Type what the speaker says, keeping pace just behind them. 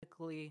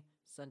locally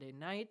Sunday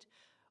night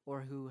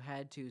or who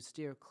had to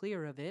steer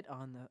clear of it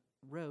on the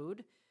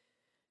road,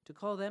 to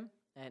call them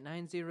at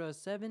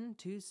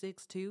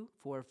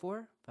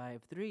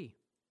 907-262-4453.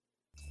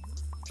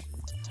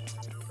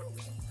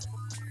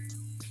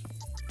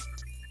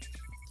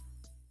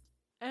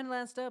 And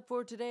last up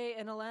for today,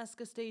 an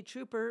Alaska State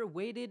Trooper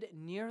waited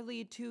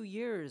nearly 2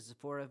 years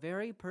for a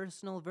very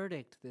personal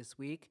verdict this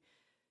week.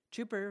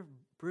 Trooper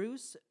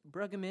Bruce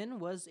Bruggeman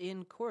was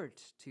in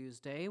court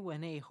Tuesday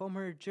when a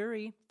Homer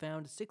jury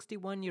found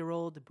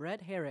 61-year-old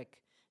Brett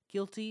Herrick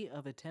guilty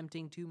of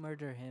attempting to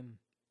murder him.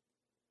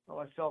 Well,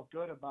 I felt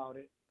good about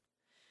it.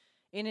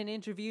 In an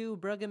interview,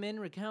 Bruggeman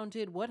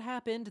recounted what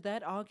happened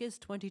that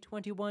August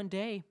 2021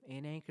 day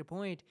in Anchor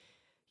Point.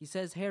 He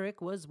says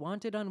Herrick was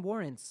wanted on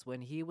warrants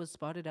when he was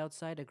spotted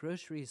outside a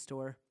grocery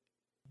store.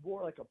 He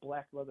wore like a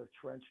black leather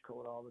trench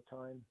coat all the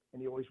time,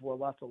 and he always wore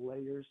lots of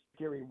layers,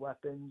 carrying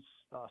weapons,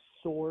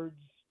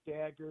 swords,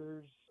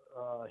 daggers.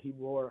 He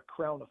wore a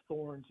crown of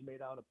thorns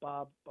made out of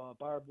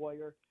barbed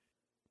wire.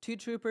 2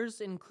 troopers,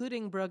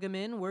 including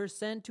Bruggeman, were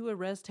sent to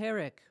arrest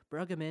Herrick.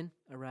 Bruggeman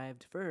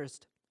arrived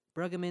first.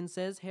 Bruggeman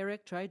says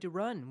Herrick tried to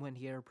run when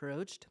he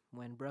approached.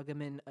 When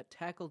Bruggeman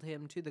tackled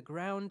him to the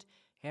ground,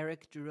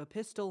 Herrick drew a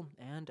pistol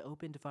and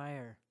opened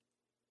fire.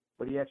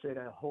 But he actually had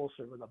a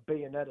holster with a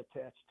bayonet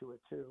attached to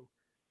it, too.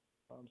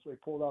 So he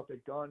pulled out the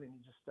gun and he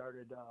just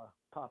started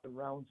popping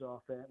rounds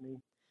off at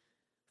me.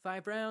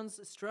 5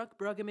 rounds struck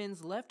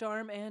Bruggeman's left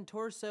arm and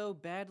torso,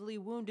 badly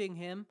wounding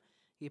him.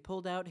 He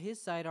pulled out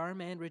his sidearm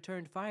and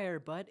returned fire,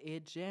 but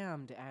it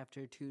jammed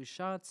after 2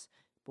 shots,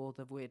 both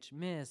of which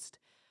missed.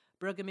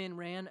 Bruggeman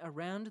ran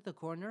around the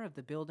corner of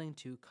the building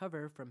to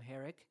cover from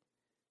Herrick.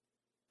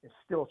 And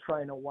still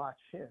trying to watch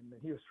him,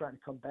 and he was trying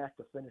to come back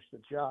to finish the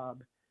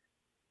job.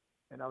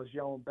 And I was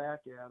yelling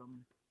back at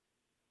him.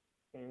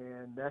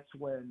 And that's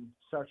when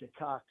Sergeant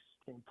Cox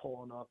came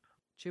pulling up.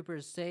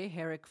 Troopers say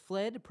Herrick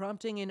fled,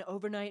 prompting an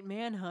overnight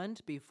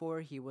manhunt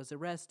before he was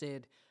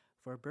arrested.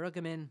 For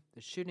Bruggeman,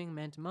 the shooting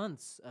meant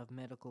months of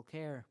medical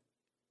care.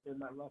 In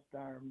my left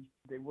arm,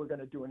 they were going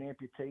to do an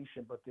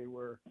amputation, but they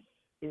were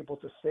able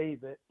to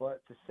save it.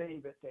 But to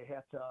save it, they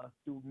had to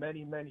do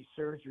many, many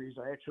surgeries.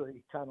 I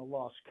actually kind of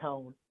lost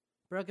count.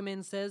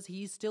 Bruggeman says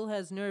he still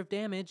has nerve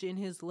damage in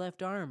his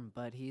left arm,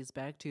 but he's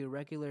back to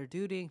regular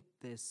duty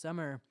this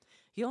summer.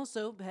 He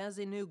also has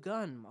a new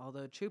gun,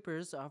 although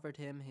troopers offered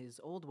him his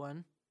old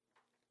one.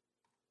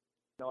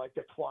 No, I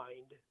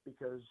declined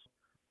because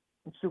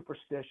I'm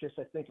superstitious.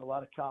 I think a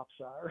lot of cops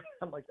are.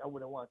 I'm like, I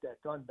wouldn't want that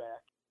gun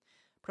back.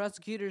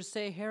 Prosecutors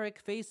say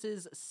Herrick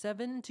faces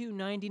 7 to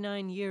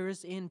 99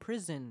 years in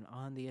prison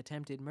on the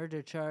attempted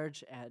murder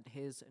charge at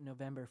his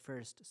November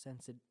 1st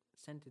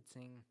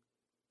sentencing.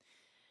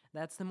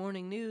 That's the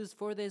morning news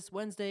for this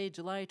Wednesday,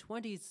 July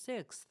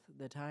 26th.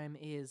 The time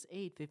is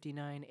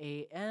 8:59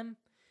 a.m.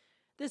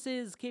 This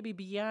is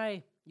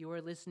KBBI. You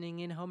are listening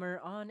in Homer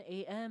on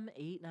AM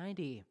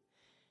 890.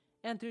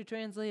 And through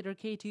translator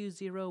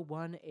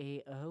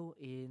K201AO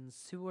in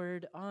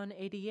Seward on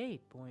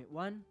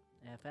 88.1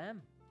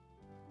 FM.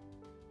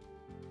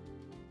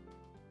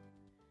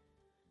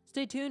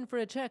 Stay tuned for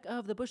a check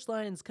of the bush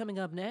lines coming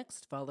up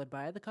next, followed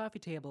by the coffee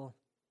table.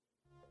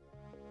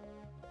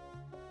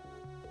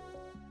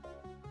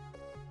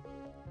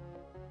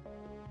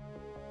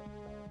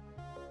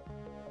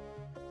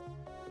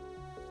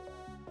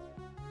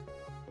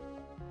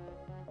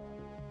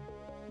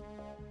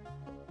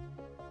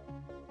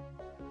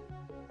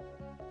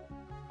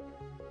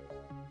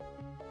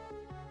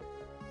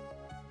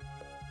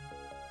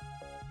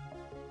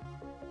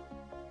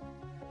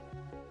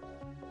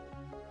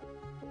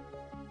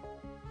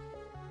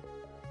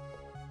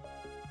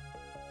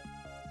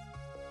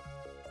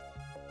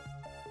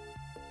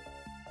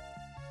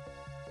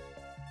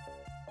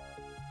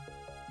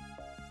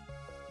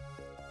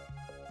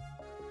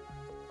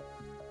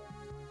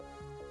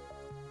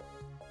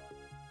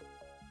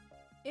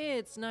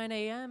 It's 9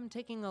 a.m.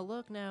 Taking a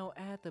look now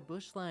at the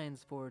bush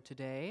lines for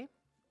today.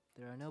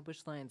 There are no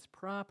bush lines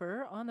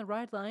proper. On the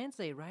ride lines,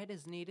 a ride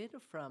is needed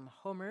from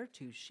Homer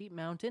to Sheep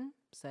Mountain,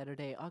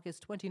 Saturday,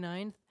 August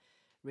 29th.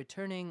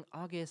 Returning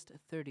August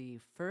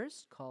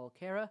 31st, call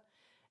Kara,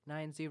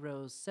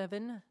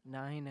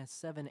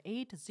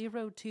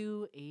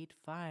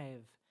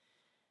 907-978-0285.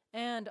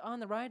 And on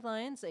the ride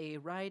lines, a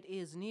ride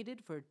is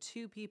needed for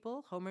 2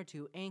 people, Homer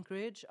to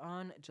Anchorage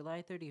on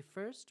July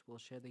 31st. We'll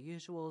share the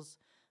usuals.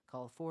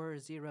 Call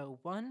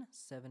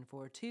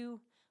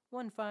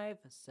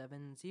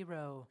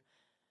 401-742-1570.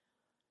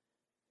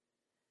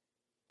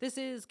 This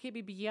is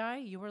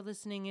KBBI. You are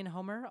listening in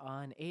Homer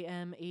on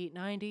AM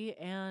 890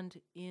 and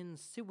in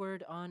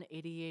Seward on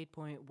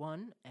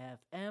 88.1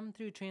 FM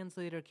through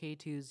translator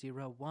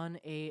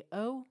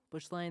K201AO.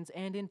 Bush lines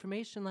and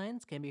information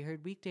lines can be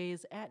heard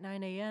weekdays at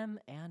 9 a.m.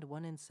 and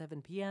 1 and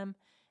 7 p.m.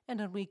 and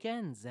on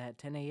weekends at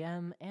 10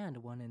 a.m. and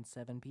 1 and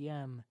 7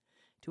 p.m.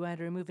 To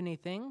add or remove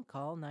anything,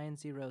 call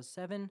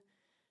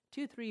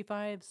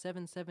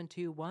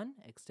 907-235-7721,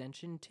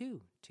 extension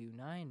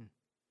 229.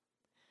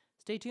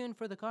 Stay tuned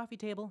for the coffee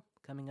table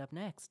coming up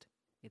next.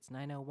 It's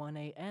 9:01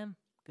 a.m.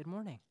 Good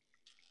morning.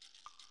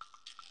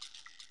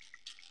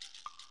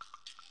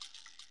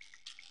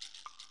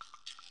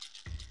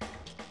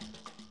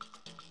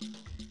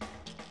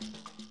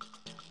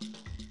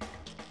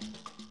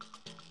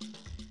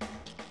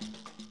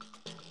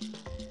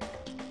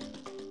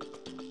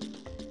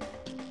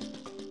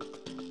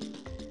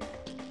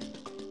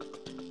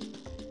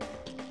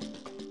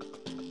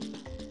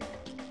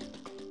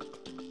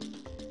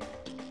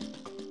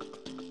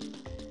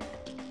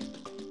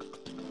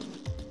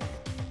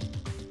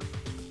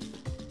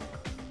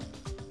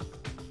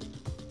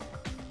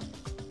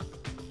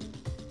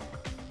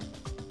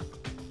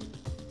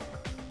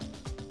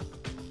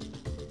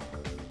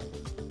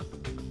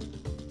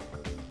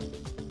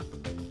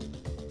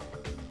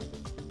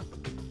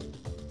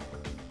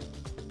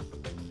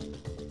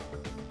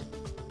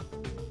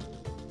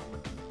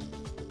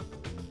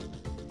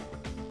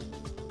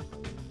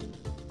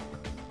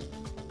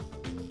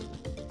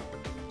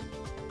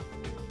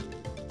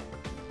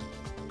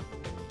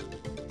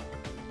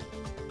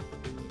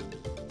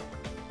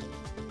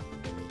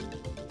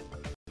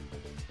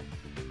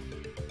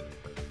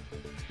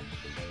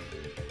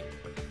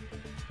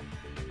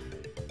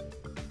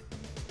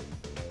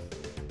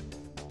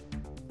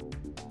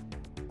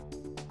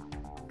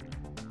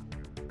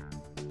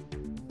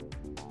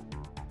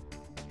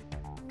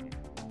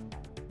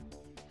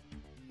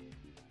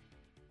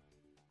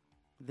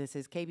 This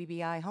is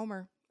KBBI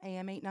Homer,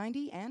 AM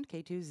 890 and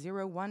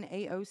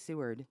K201AO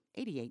Seward,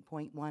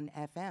 88.1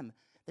 FM.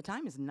 The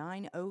time is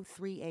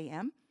 9:03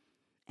 a.m.,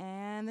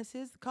 and this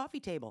is the Coffee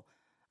Table.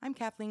 I'm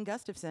Kathleen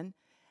Gustafson,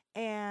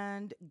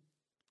 and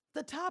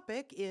the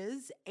topic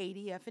is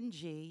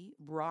ADF&G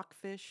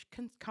Rockfish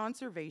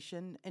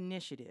Conservation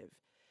Initiative.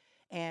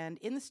 And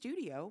in the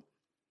studio,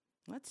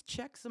 let's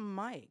check some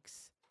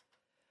mics.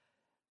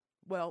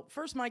 Well,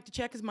 first mic to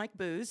check is Mike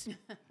Booz. Good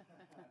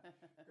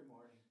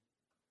morning.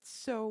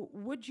 So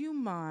would you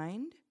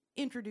mind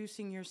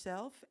introducing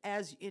yourself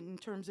as in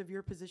terms of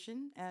your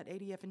position at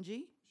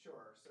ADF&G?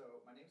 Sure.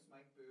 So my name's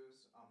Mike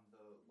Booz. I'm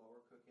the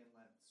Lower Cook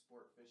Inlet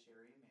Sport Fish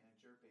Area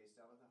Manager based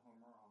out of the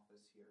Homer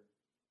office here.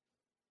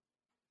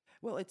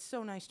 Well, it's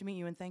so nice to meet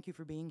you, and thank you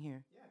for being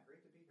here. Yeah,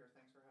 great to be here.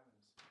 Thanks for having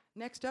us.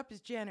 Next up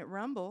is Janet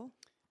Rumble.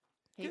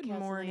 Hey, Good Kathleen.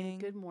 morning.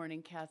 Good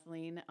morning,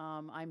 Kathleen.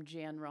 I'm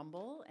Jan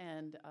Rumble,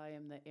 and I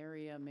am the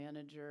area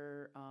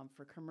manager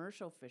for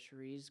commercial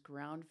fisheries,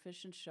 ground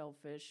fish and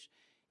shellfish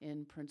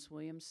in Prince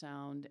William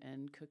Sound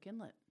and Cook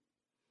Inlet.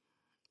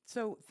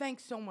 So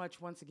thanks so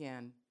much once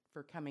again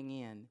for coming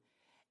in.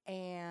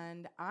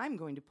 And I'm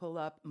going to pull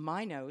up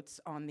my notes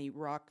on the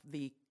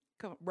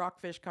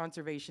Rockfish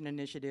Conservation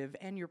Initiative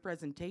and your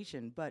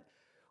presentation, but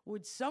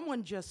would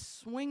someone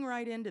just swing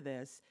right into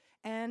this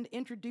and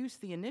introduce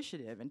the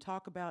initiative and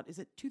talk about, is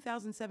it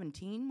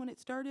 2017 when it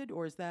started,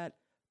 or was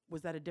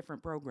that a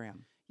different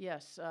program?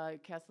 Yes,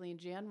 Kathleen,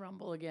 Jan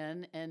Rumble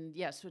again. And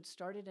yes, so it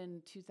started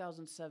in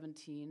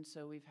 2017,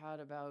 so we've had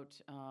about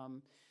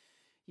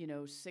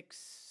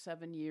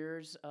 6-7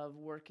 years of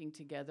working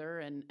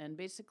together, and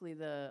basically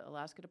the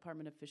Alaska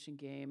Department of Fish and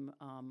Game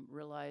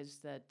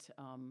realized that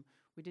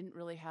we didn't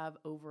really have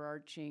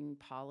overarching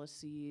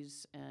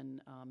policies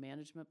and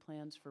management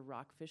plans for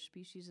rockfish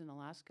species in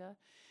Alaska.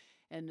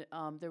 And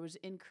there was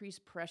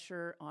increased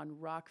pressure on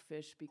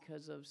rockfish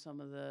because of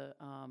some of the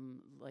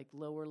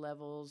lower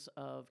levels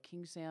of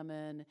king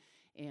salmon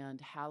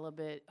and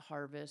halibut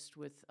harvest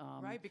with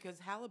Right, because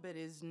halibut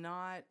is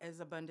not as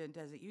abundant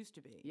as it used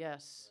to be.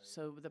 Yes,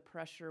 so the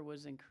pressure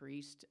was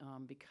increased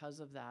because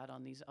of that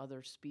on these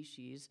other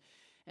species.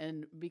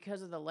 And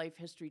because of the life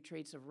history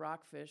traits of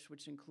rockfish,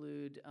 which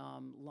include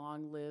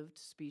long-lived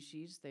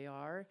species, they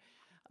are.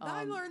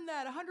 I learned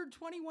that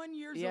 121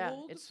 years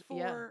old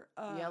for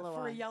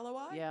a yellow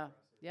eye. Yeah,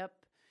 yep.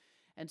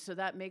 And so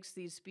that makes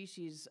these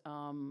species,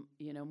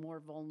 more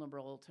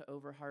vulnerable to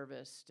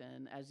overharvest.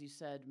 And as you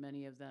said,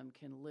 many of them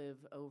can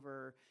live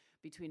over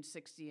between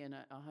 60 and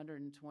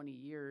 120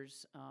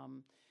 years.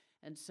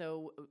 And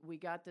so we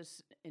got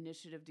this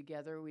initiative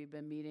together. We've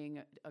been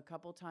meeting a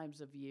couple times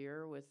a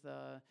year with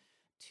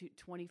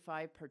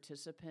 25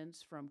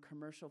 participants from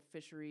Commercial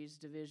Fisheries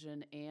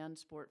Division and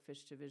Sport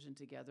Fish Division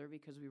together,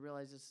 because we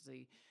realize this is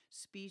a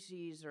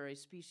species or a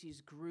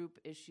species group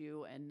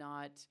issue and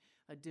not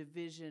a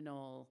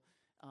divisional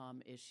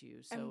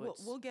issue. So And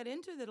we'll get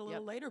into that a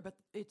little Yep. later, but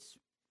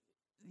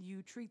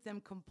you treat them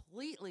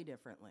completely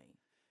differently.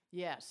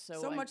 yes,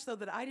 So much so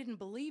that I didn't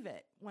believe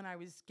it when I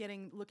was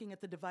looking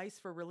at the device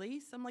for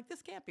release. I'm like,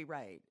 this can't be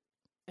right.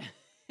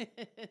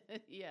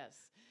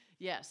 Yes.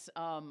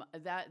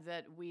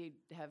 That we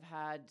have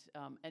had.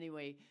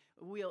 Anyway,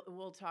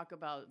 we'll talk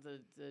about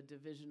the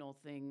divisional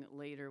thing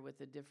later with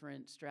the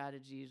different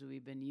strategies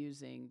we've been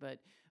using, but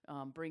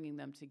bringing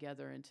them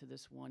together into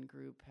this one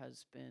group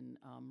has been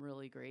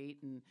really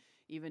great. And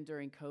even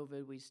during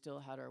COVID, we still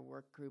had our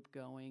work group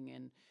going,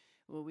 and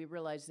we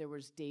realized there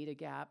was data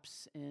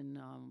gaps in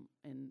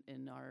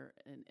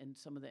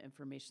some of the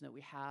information that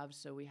we have.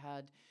 So we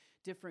had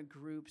different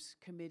groups,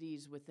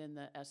 committees within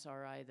the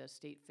SRI, the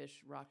State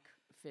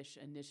Rockfish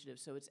Initiative.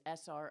 So it's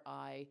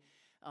SRI,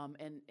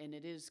 and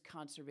it is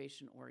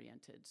conservation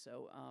oriented.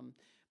 So,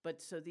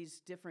 so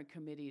these different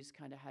committees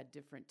kind of had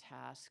different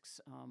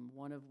tasks.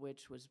 One of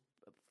which was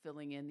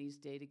filling in these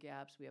data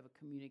gaps. We have a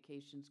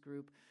communications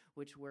group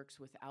which works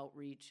with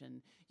outreach,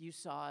 and you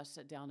saw us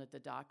down at the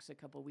docks a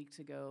couple weeks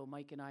ago.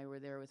 Mike and I were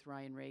there with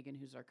Ryan Reagan,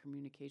 who's our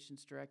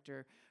communications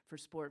director for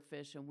Sport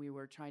Fish, and we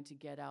were trying to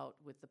get out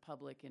with the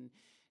public and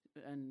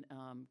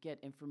get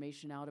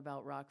information out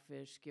about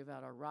rockfish, give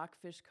out our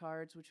rockfish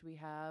cards, which we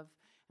have,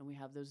 and we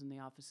have those in the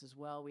office as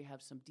well. We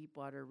have some deep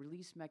water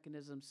release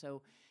mechanisms.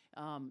 So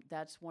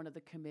that's one of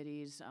the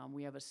committees.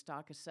 We have a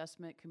stock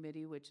assessment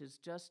committee, which is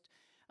just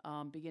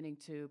beginning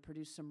to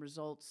produce some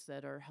results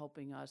that are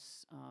helping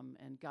us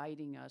and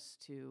guiding us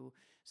to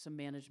some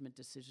management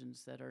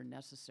decisions that are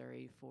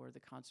necessary for the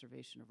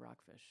conservation of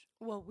rockfish.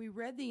 Well, we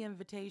read the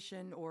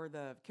invitation or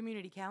the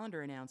community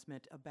calendar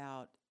announcement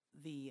about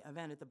the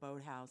event at the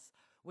boathouse,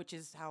 which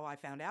is how I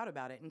found out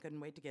about it and couldn't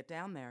wait to get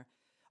down there.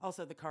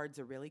 Also, the cards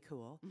are really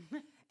cool,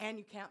 and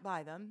you can't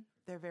buy them.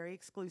 They're very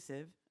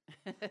exclusive.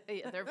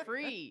 Yeah, they're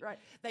free. Right.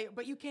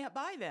 But you can't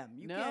buy them.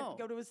 You can't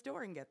go to a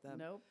store and get them.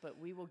 Nope, but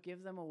we will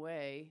give them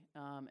away,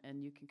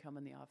 and you can come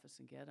in the office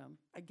and get them.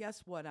 I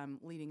guess what I'm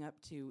leading up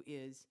to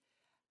is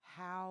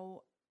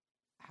how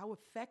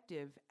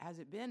effective has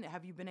it been?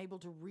 Have you been able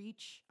to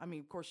reach, I mean,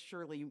 of course,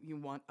 surely you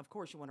want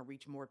to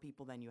reach more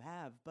people than you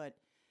have, but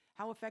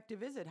How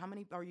effective is it? How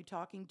many are you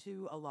talking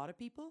to? A lot of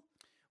people?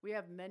 We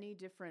have many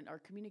different, our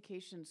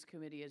communications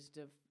committee has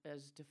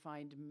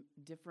defined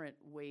different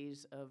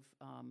ways of,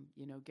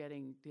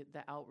 getting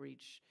the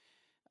outreach,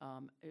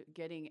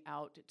 getting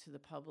out to the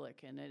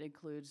public. And it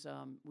includes,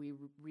 we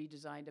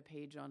redesigned a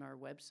page on our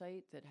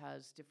website that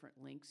has different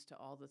links to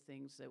all the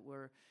things that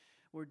we're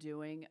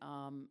doing.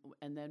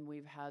 And then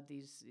we've had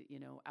these,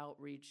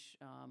 outreach,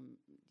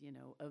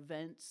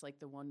 events like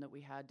the one that we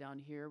had down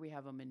here. We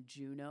have them in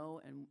Juneau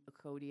and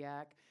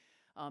Kodiak.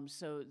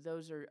 So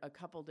those are a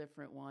couple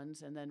different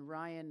ones. And then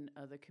Ryan,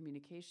 the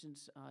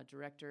communications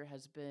director,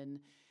 has been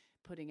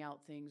putting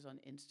out things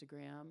on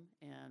Instagram.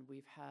 And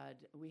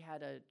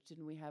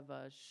didn't we have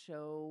a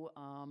show?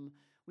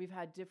 We've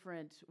had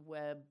different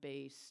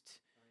web-based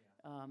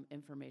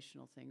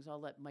informational things. I'll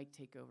let Mike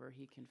take over.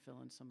 He can fill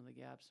in some of the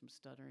gaps. I'm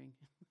stuttering.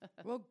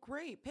 Well,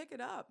 great. Pick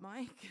it up,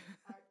 Mike.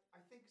 I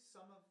think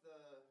some of the,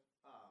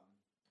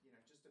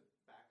 just to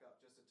back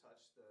up just a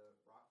touch, the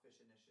Rockfish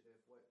Initiative,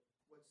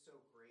 what's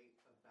so great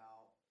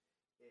about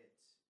it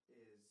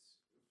is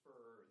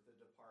for the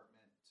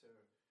department to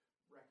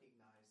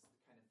recognize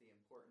kind of the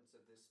importance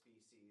of this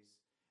species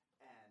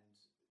and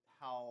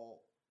how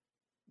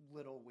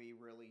little we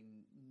really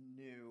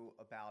knew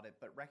about it,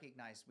 but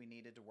recognized we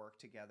needed to work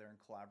together and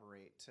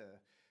collaborate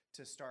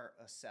to start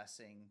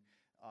assessing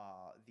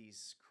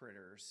these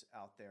critters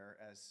out there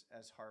as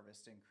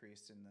harvest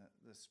increased in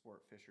the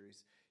sport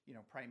fisheries.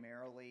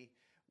 Primarily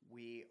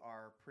we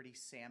are pretty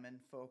salmon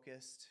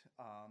focused,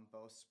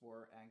 both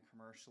sport and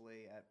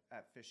commercially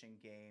at Fish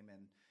and Game,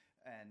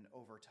 and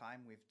over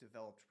time we've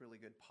developed really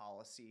good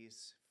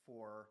policies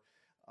for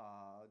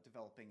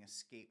developing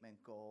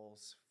escapement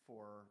goals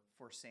for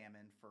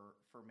salmon for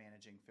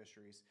managing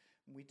fisheries.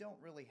 We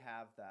don't really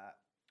have that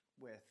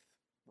with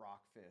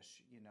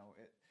rockfish.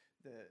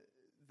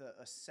 The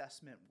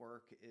assessment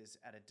work is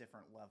at a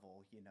different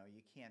level.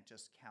 You can't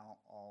just count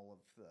all of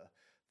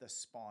the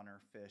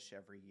spawner fish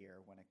every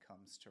year when it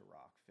comes to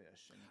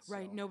rockfish. And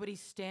Right. so, Nobody's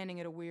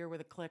standing at a weir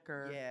with a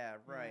clicker. yeah,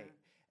 right.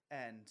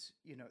 And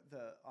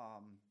the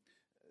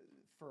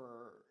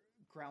for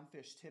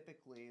groundfish,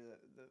 typically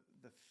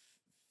the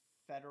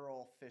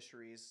federal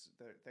fisheries,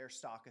 their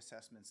stock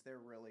assessments, they're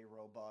really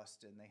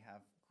robust, and they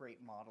have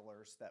great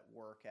modelers that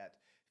work at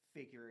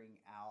figuring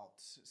out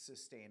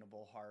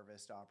sustainable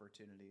harvest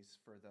opportunities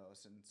for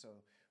those. And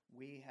so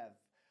we have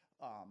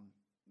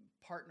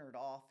partnered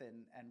off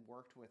and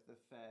worked with the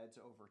feds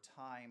over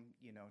time,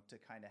 to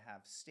kind of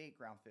have state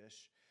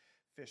groundfish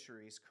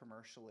fisheries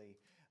commercially.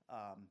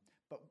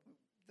 But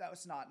that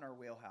was not in our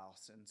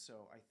wheelhouse. And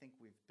so I think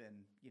we've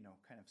been,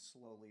 kind of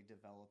slowly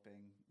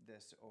developing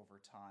this over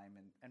time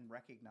and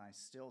recognize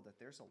still that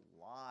there's a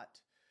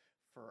lot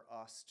for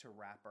us to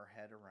wrap our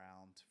head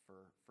around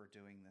for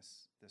doing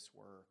this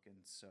work.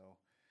 And so,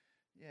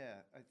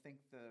 yeah, I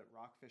think the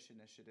Rockfish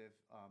Initiative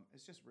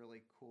is just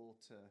really cool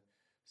to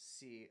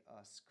see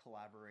us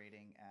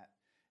collaborating at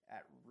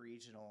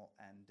regional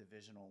and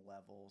divisional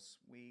levels.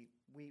 We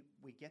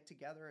get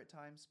together at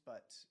times,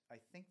 but I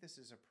think this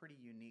is a pretty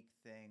unique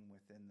thing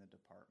within the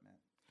department.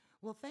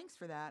 Well, thanks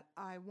for that.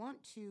 I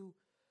want to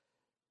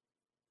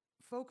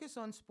focus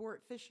on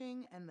sport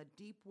fishing and the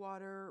deep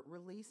water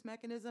release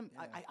mechanism.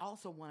 Yeah. I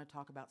also want to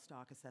talk about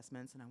stock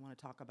assessments, and I want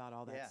to talk about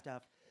all that Yeah.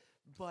 stuff.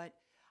 But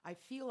I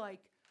feel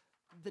like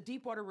the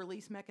deep water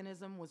release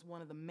mechanism was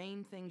one of the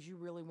main things you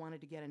really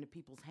wanted to get into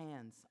people's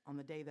hands on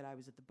the day that I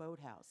was at the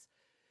boathouse.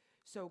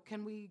 So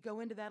can we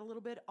go into that a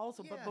little bit?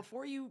 Also, but Yeah.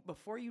 before you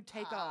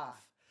take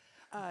off,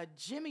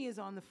 Jimmy is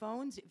on the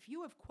phones. If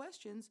you have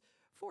questions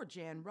for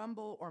Jan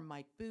Rumble or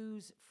Mike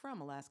Booz from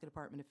Alaska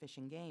Department of Fish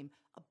and Game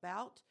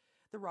about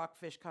the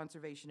Rockfish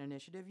Conservation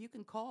Initiative, you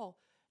can call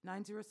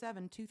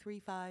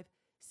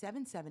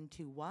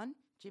 907-235-7721.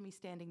 Jimmy's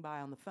standing by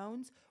on the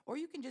phones. Or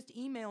you can just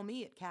email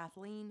me at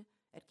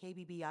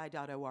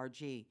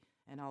kathleen@kbbi.org,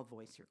 and I'll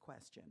voice your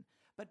question.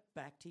 But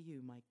back to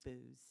you, Mike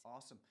Booz.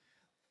 Awesome.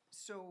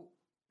 So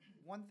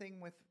one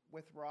thing with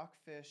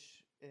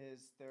rockfish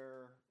is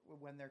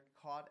when they're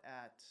caught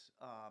at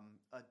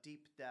a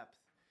deep depth,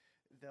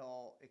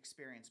 they'll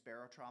experience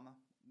barotrauma.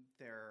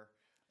 They're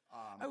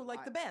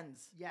The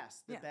bends.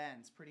 Yes, the Yeah.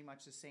 bends, pretty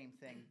much the same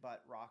thing,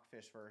 but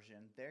rockfish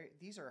version.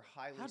 These are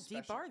highly How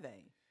deep are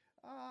they?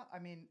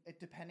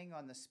 Depending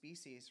on the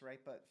species,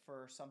 right? But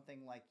for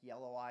something like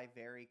yellow eye,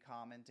 very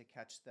common to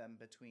catch them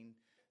between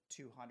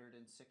 200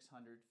 and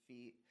 600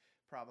 feet,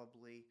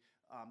 probably.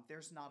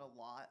 There's not a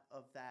lot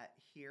of that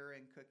here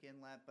in Cook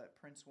Inlet, but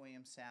Prince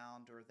William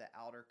Sound or the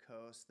outer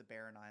coast, the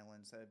Barren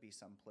Islands, that would be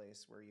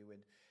someplace where you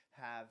would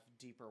have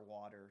deeper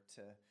water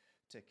to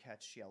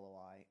catch yellow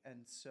eye.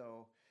 And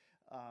so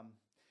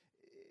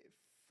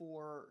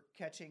for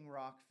catching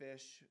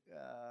rockfish,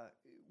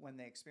 when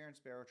they experience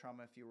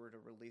barotrauma, if you were to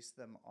release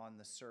them on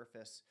the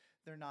surface,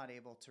 they're not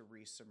able to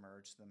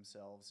resubmerge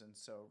themselves, and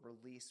so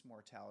release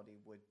mortality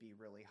would be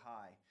really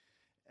high.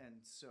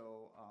 And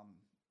so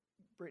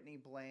Brittany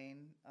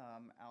Blaine,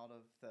 out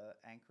of the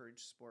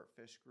Anchorage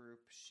Sportfish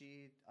Group,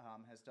 she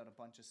has done a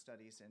bunch of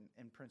studies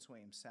in Prince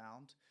William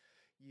Sound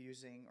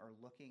using or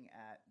looking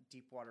at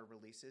deep water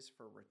releases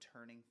for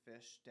returning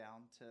fish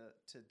down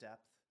to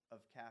depth of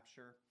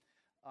capture.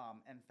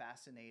 And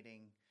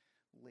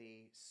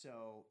fascinatingly,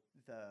 so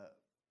the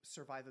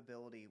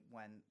survivability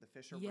when the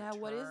fish are Yeah,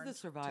 what is the returned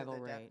survival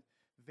to the depth, rate?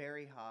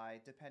 very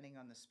high, depending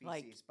on the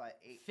Like species, but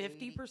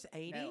 50%,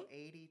 80? No,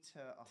 80 to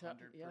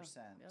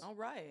 100%, Yep. All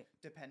right.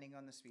 depending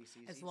on the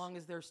species. As long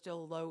as they're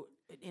still low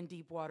in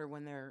deep water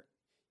when they're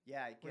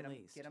yeah,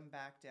 released. get them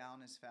back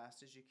down as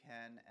fast as you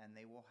can, and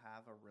they will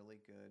have a really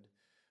good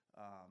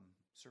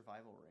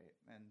survival rate.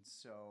 And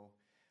so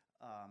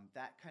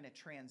that kind of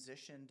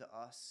transitioned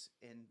us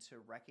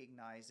into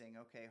recognizing,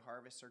 okay,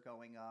 harvests are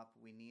going up.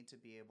 We need to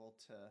be able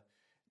to,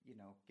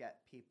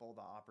 get people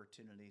the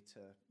opportunity to,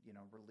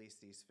 release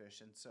these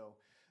fish. And so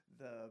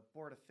the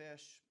Board of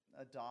Fish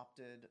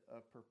adopted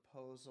a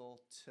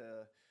proposal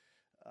to,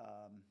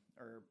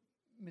 or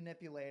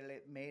manipulated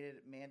it, made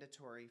it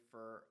mandatory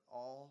for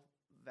all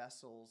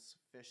vessels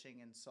fishing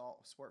in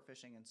sport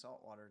fishing in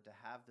saltwater to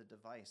have the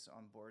device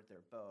on board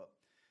their boat.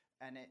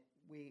 And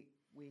we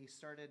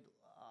started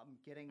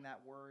getting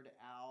that word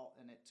out,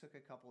 and it took a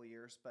couple of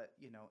years, but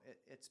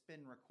it's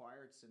been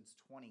required since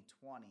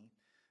 2020.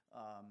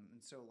 And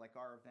so, like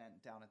our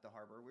event down at the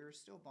harbor, we were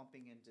still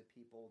bumping into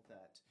people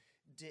that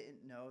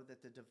didn't know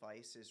that the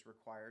device is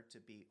required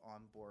to be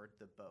on board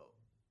the boat.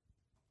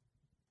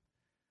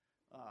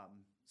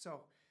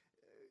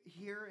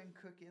 Here in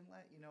Cook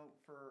Inlet,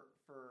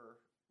 for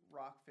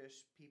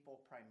rockfish,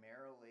 people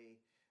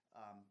primarily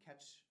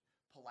catch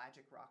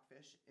pelagic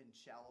rockfish in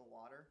shallow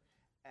water,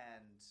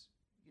 and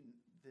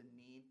the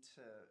need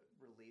to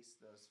release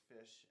those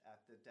fish at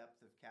the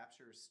depth of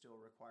capture is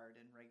still required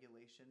in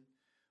regulation.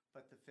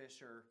 But the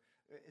fish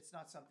it's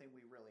not something we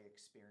really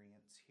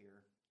experience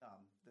here.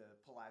 The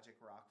pelagic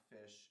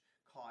rockfish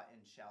caught in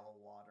shallow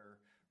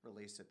water,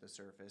 released at the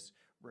surface,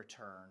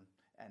 return,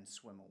 and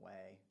swim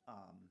away.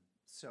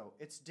 So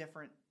it's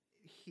different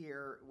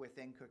here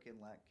within Cook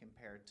Inlet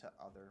compared to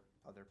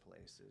other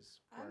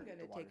places. I'm going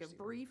to take a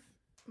brief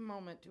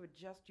moment to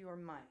adjust your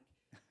mic.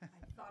 I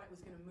thought it was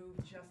going to move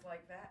just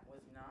like that.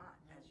 Was not,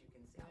 as you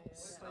can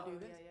see. What if I do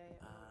this?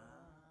 Yeah.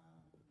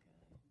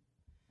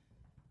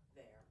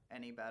 There.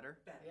 Any better?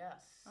 Better.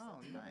 Yes.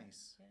 Oh,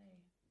 nice. Yay.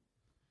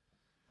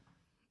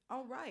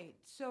 All right.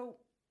 So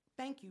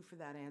thank you for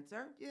that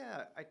answer.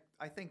 Yeah,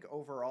 I think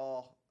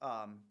overall,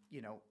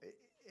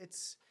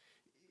 it's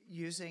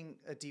using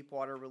a deep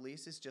water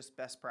release is just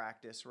best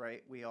practice,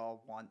 right? We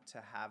all want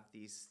to have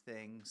these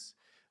things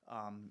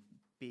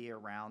be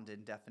around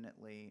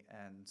indefinitely,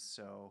 and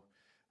so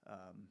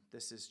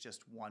this is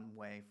just one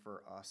way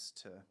for us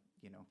to,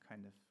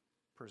 kind of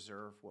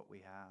preserve what we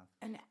have.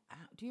 And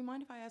do you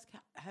mind if I ask,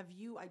 have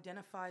you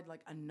identified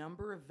like a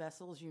number of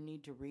vessels you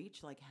need to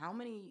reach? Like how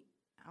many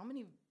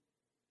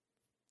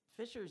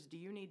fishers do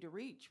you need to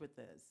reach with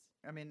this?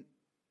 I mean,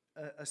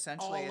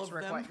 essentially, All it's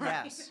of them, required.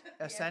 right? Yes,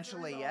 The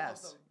essentially, answer is all of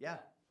yes. them. Yeah.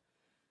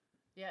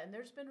 Yeah, and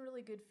there's been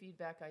really good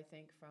feedback, I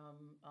think,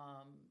 from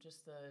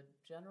just the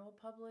general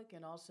public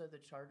and also the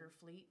charter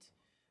fleet,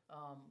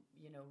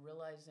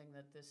 realizing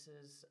that this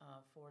is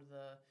for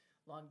the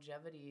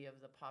longevity of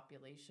the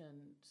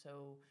population.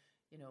 So,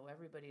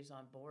 everybody's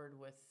on board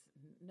with,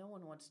 no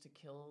one wants to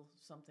kill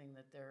something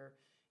that they're,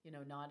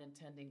 not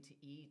intending to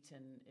eat.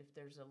 And if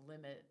there's a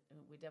limit,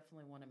 we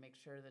definitely want to make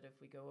sure that if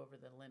we go over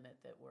the limit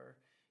that we're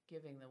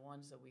giving the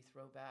ones that we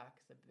throw back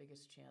the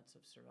biggest chance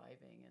of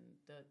surviving.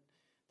 And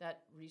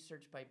that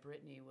research by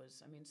Brittany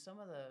was, some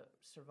of the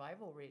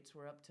survival rates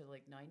were up to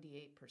like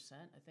 98%,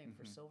 I think,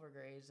 for silver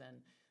grays, and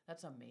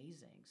that's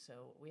amazing.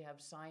 So we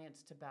have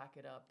science to back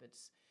it up.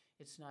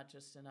 It's not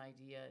just an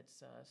idea,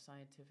 it's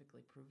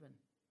scientifically proven.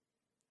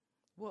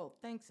 Well,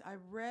 thanks. I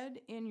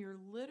read in your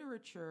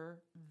literature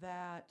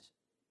that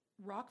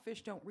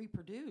rockfish don't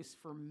reproduce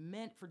for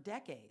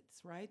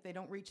decades, right? They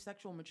don't reach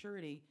sexual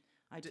maturity.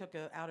 I took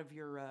out of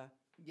your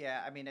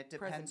Yeah, it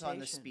depends on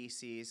the presentation.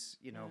 species.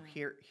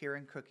 Here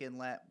in Cook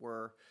Inlet,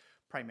 we're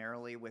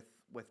primarily with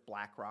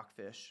black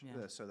rockfish.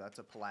 Yeah. So that's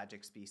a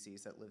pelagic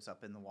species that lives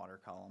up in the water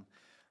column.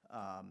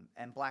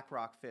 And black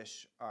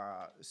rockfish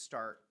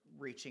start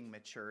reaching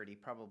maturity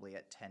probably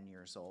at 10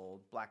 years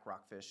old. Black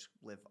rockfish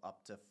live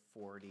up to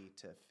 40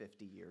 to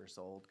 50 years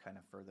old, kind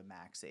of for the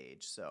max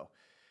age. So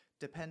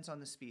depends on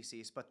the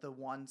species, but the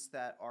ones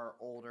that are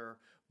older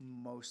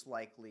most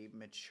likely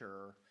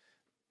mature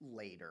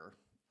later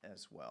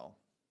as well.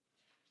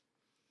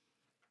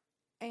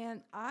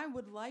 And I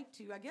would like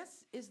to, I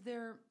guess,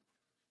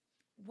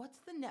 what's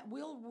the net?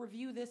 We'll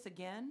review this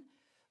again,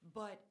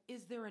 but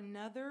is there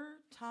another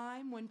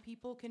time when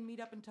people can meet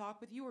up and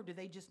talk with you, or do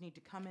they just need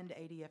to come into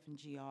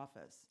ADF&G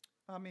office?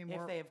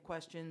 If they have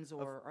questions,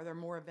 or are there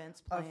more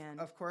events planned?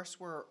 Of course,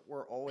 we're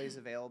always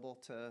available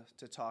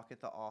to talk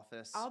at the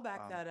office. I'll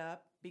back that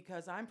up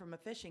because I'm from a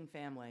fishing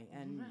family,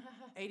 and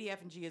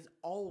ADF&G is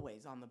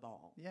always on the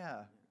ball.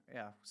 Yeah.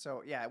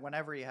 So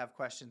whenever you have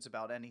questions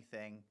about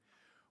anything,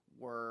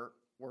 we're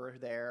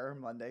there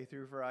Monday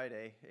through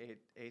Friday,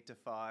 8 to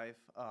 5.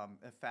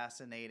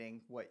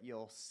 Fascinating what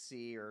you'll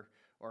see or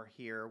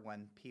hear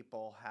when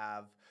people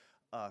have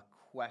a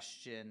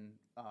question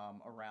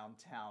around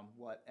town,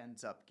 what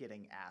ends up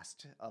getting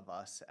asked of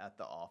us at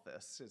the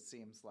office. It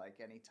seems like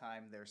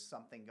anytime there's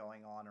something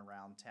going on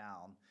around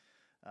town,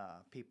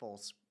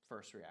 people's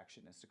first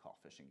reaction is to call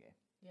fishing game.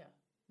 Yeah,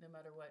 no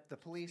matter what. The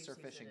police or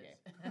species fishing it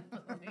game.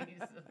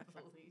 is.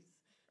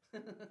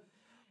 Police.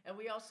 And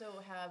we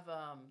also have,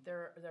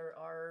 there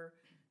are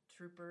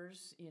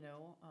troopers,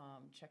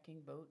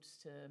 checking boats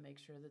to make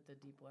sure that the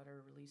deep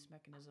water release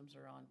mechanisms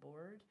are on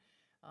board.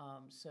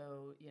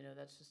 So,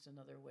 that's just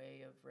another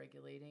way of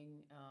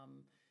regulating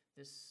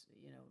this,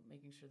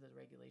 making sure that the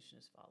regulation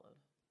is followed.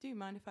 Do you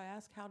mind if I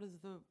ask, how does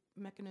the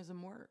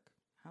mechanism work?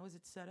 How is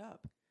it set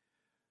up?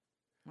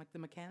 Like the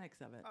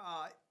mechanics of it.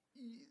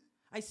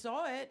 I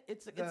saw it.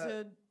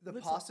 The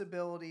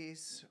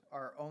possibilities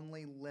are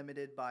only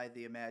limited by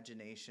the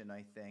imagination,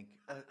 I think.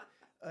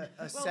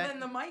 Well, then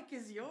the mic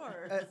is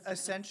yours.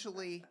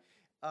 Essentially,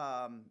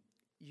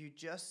 you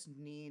just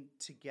need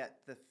to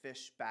get the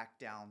fish back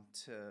down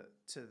to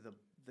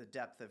the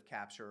depth of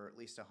capture, or at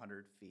least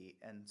 100 feet.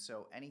 And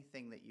so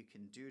anything that you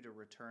can do to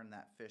return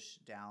that fish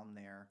down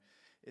there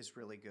is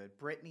really good.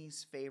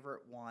 Brittany's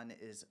favorite one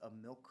is a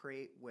milk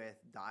crate with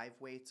dive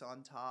weights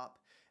on top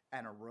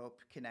and a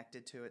rope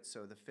connected to it.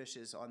 So the fish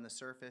is on the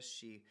surface.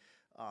 She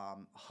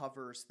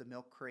hovers the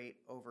milk crate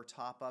over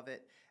top of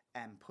it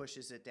and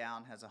pushes it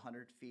down, has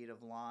 100 feet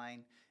of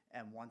line.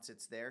 And once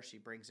it's there, she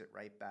brings it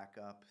right back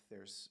up.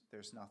 There's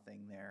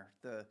nothing there.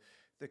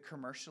 The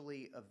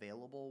commercially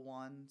available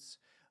ones,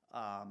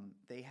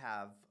 they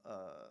have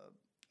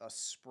a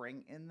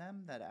spring in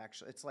them that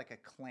actually, it's like a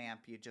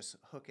clamp. You just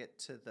hook it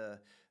to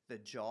the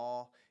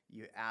jaw.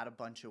 You add a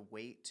bunch of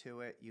weight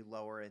to it. You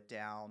lower it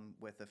down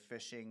with a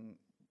fishing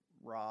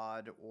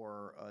rod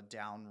or a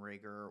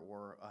downrigger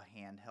or a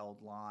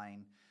handheld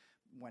line.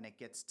 When it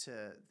gets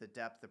to the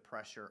depth, the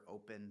pressure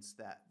opens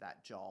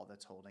that jaw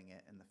that's holding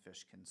it, and the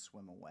fish can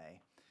swim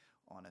away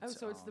on its own. Oh,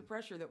 so it's the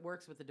pressure that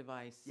works with the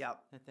device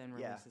Yep. that then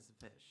releases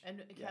the fish.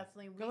 And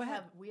Kathleen, Go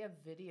ahead. we have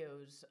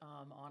videos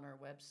on our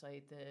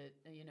website that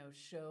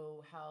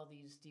show how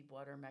these deep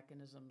water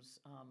mechanisms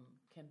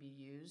can be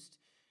used.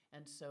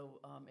 And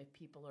so if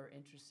people are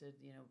interested,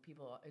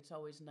 it's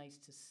always nice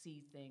to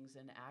see things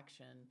in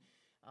action.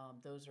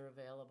 Those are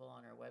available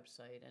on our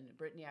website. And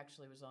Brittany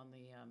actually was on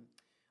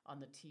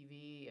the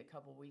TV a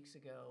couple weeks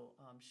ago,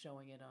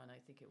 showing it on, I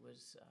think it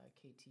was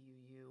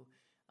KTUU.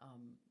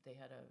 They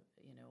had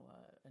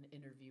an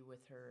interview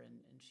with her, and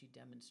she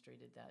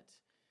demonstrated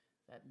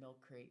that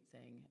milk crate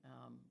thing,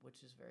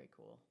 which is very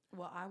cool.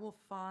 Well, I will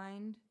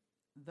find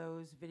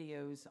those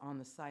videos on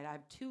the site. I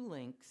have 2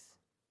 links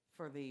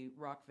for the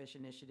Rockfish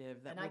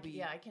initiative that will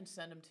be. I can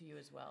send them to you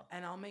as well.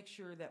 And I'll make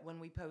sure that when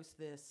we post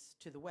this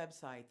to the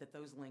website, that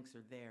those links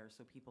are there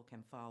so people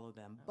can follow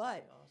them. That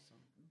would be awesome.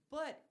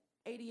 But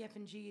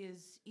ADF&G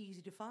is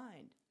easy to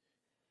find.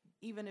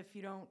 Even if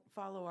you don't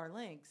follow our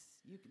links,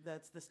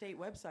 that's the state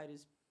website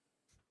is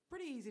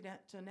pretty easy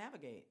to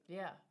navigate.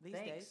 Yeah, these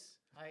thanks. days.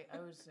 I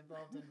was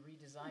involved in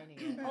redesigning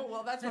it. Oh,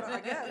 well, that's what I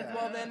get. Yeah.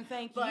 Well, then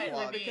thank you.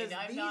 But because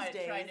I'm these not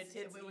days, trying to. it's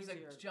It was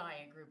easier. a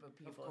giant group of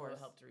people who course.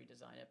 helped to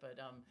redesign it. But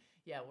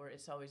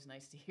it's always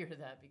nice to hear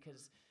that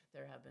because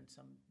there have been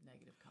some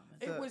negative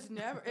comments.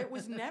 It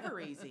was never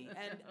easy,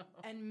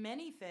 and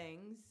many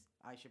things.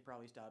 I should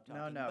probably stop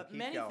talking. No, but keep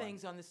many going.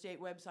 things on the state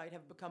website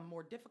have become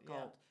more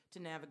difficult to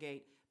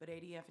navigate. But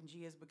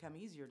ADF&G has become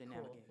easier to Cool.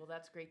 navigate. Well,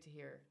 that's great to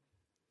hear.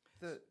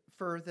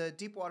 For the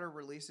deep water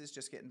releases,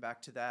 just getting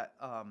back to that,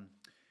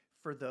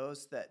 for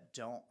those that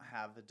don't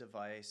have a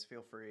device,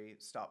 feel free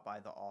to stop by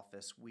the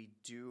office. We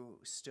do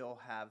still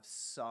have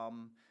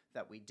some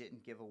that we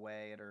didn't give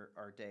away at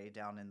our day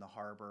down in the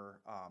harbor.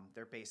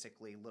 They're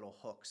basically little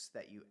hooks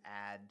that you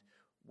add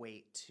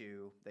weight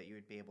to that you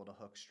would be able to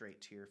hook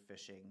straight to your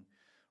fishing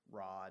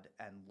rod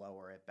and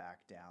lower it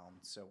back down.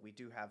 So we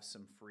do have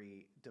some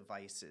free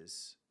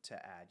devices to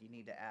add. You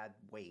need to add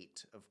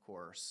weight, of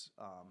course,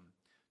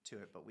 to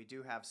it, but we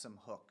do have some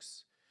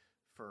hooks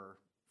for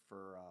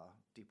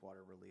deep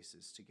water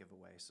releases to give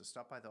away. So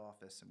stop by the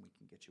office and we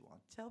can get you on.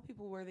 Tell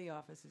people where the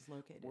office is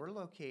located. We're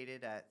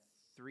located at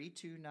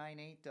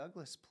 3298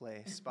 Douglas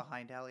Place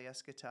behind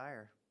Alieska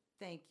Tire.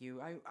 Thank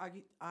you.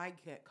 I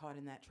get caught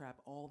in that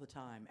trap all the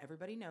time.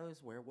 Everybody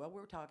knows what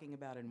we're talking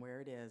about and where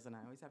it is, and I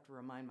always have to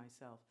remind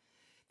myself.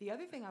 The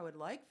other thing I would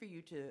like for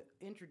you to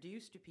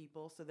introduce to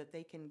people so that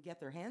they can get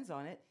their hands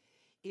on it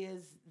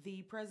is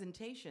the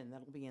presentation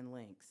that'll be in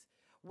links.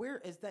 Where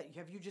is that?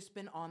 Have you just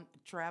been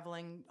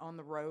traveling on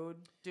the road,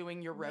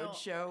 doing your road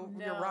show,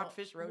 your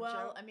Rockfish road show?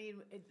 Well, I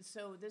mean,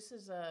 so this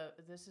is a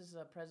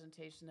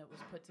presentation that was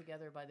put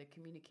together by the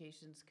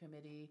communications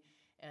committee,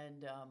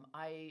 and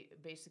I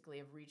basically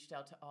have reached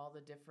out to all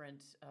the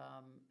different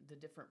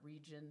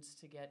regions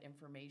to get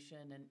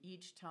information. And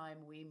each time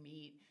we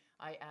meet,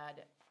 I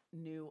add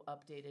new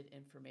updated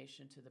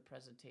information to the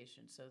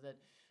presentation,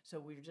 so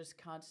we're just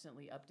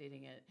constantly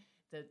updating it.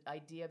 The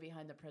idea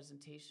behind the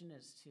presentation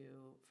is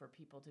for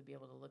people to be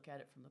able to look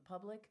at it from the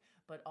public,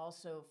 but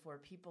also for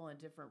people in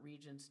different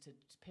regions to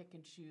pick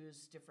and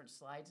choose different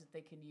slides that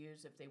they can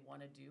use if they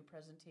want to do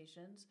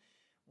presentations.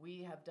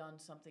 We have done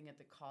something at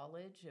the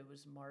college. It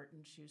was Martin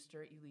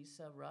Schuster,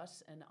 Elisa,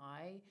 Russ, and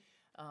I.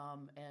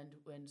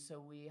 And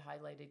so we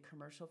highlighted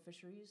commercial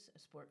fisheries,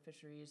 sport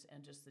fisheries,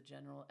 and just the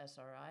general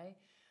SRI.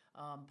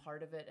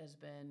 Part of it has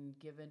been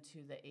given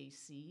to the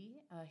AC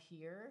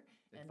here.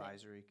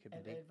 Advisory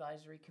committee.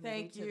 Advisory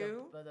committee Thank to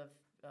you. the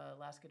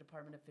Alaska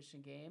Department of Fish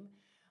and Game.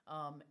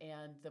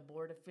 And the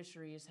Board of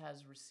Fisheries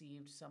has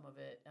received some of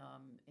it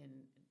in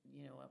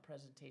a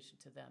presentation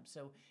to them.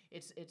 So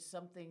it's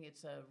something,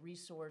 it's a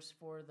resource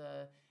for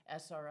the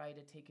SRI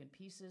to take in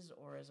pieces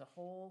or as a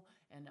whole,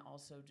 and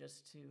also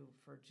just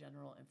for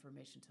general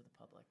information to the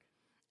public.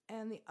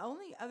 And the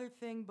only other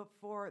thing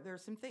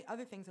there's some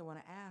other things I want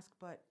to ask,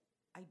 but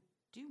I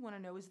do want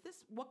to know,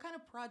 what kind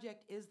of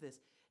project is this?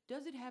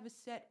 Does it have a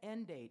set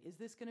end date? Is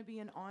this going to be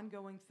an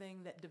ongoing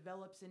thing that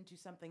develops into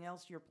something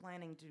else you're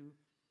planning to?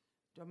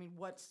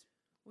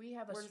 We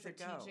have a where does it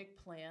go? strategic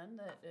plan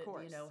that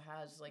course.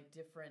 has like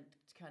different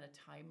kind of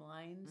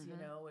timelines,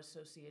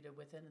 associated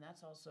with it, and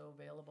that's also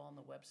available on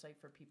the website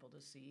for people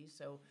to see.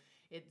 So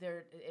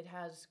it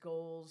has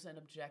goals and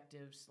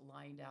objectives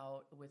lined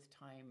out with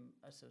time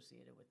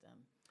associated with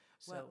them.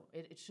 So Well-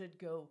 it should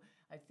go.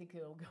 I think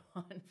it'll go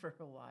on for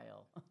a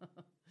while.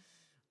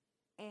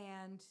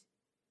 And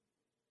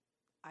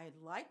I'd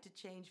like to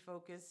change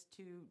focus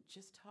to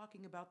just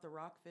talking about the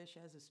rockfish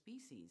as a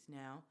species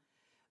now.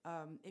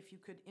 If you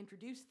could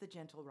introduce the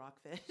gentle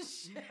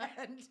rockfish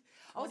and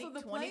also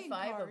the playing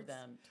 25 cards. of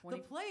them. The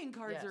playing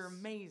cards are Yes.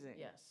 amazing.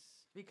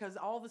 Yes. Because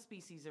all the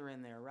species are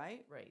in there,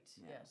 right? Right.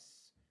 Yeah.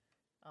 Yes.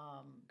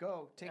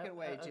 Go, take it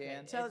away, Okay.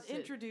 Jan. So It's,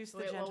 introduce the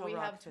well, gentle we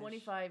rockfish. have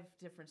 25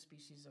 different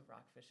species of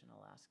rockfish in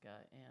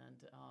Alaska,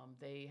 and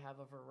they have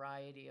a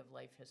variety of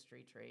life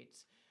history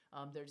traits.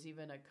 There's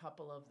even a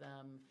couple of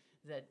them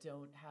that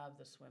don't have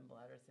the swim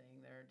bladder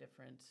thing. They're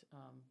different.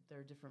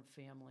 They're a different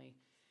family.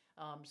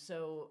 I'll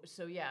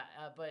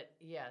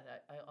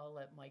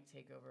let Mike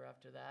take over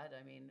after that.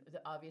 I mean,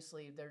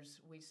 obviously,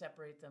 we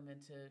separate them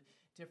into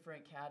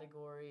different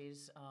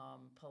categories: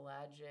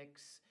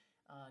 pelagics,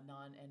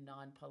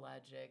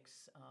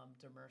 non-pelagics,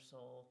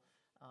 demersal.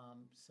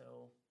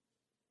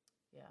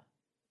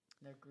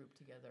 They're grouped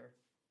together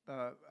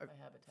by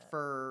habitat.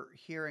 For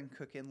here in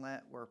Cook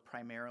Inlet, we're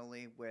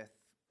primarily with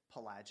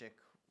pelagic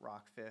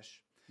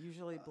rockfish.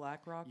 Usually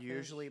black rockfish.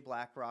 Usually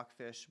black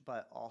rockfish,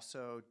 but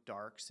also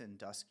darks and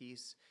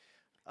duskies.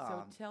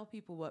 So tell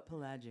people what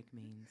pelagic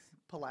means.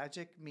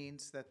 Pelagic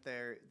means that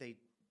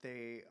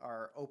they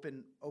are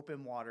open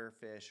water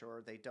fish,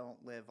 or they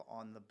don't live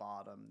on the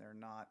bottom. They're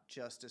not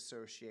just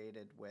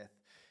associated with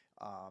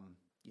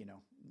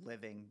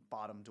living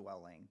bottom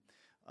dwelling.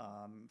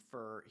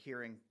 For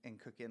here in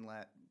Cook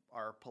Inlet,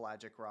 our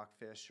pelagic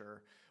rockfish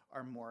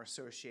are more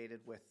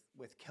associated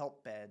with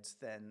kelp beds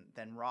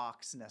than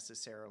rocks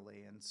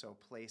necessarily, and so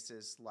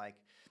places like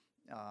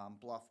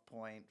Bluff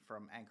Point,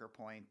 from Anchor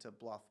Point to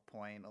Bluff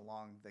Point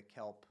along the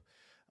kelp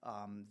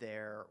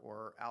there,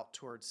 or out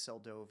towards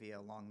Seldovia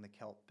along the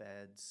kelp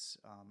beds,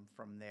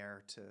 from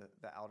there to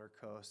the outer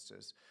coast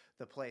is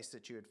the place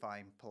that you would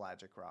find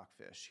pelagic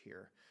rockfish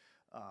here.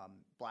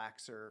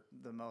 Blacks are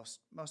the most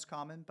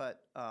common,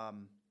 but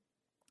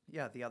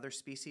the other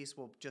species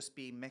will just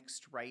be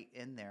mixed right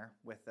in there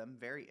with them.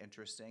 Very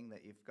interesting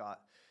that you've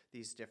got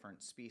these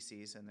different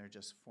species and they're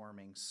just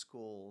forming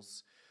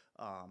schools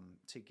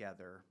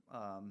together.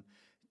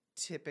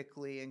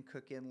 Typically in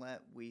Cook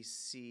Inlet, we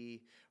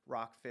see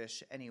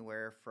rockfish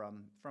anywhere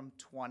from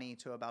 20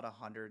 to about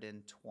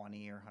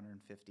 120 or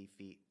 150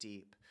 feet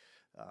deep.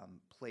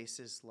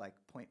 Places like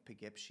Point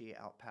Poughkeepsie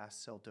out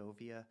past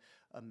Seldovia,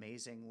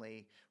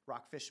 amazingly,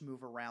 rockfish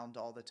move around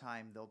all the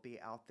time. They'll be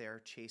out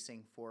there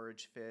chasing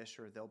forage fish,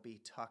 or they'll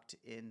be tucked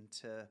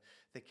into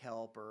the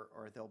kelp,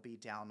 or they'll be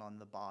down on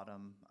the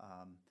bottom.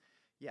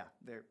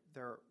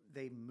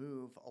 They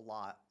move a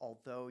lot,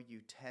 although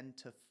you tend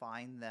to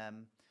find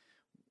them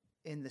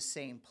in the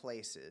same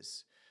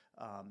places.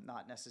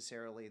 Not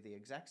necessarily the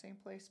exact same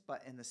place,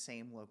 but in the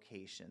same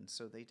location.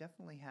 So they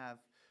definitely have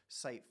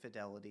site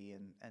fidelity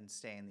and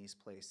stay in these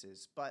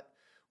places. But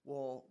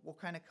will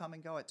kind of come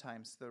and go at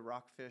times. The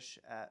rockfish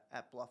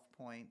at Bluff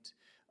Point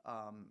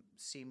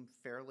seem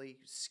fairly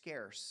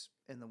scarce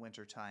in the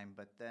wintertime,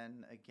 but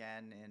then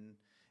again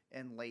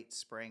in late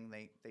spring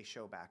they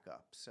show back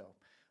up. So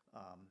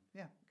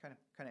kind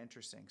of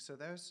interesting. So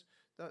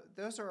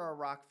those are our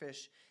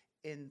rockfish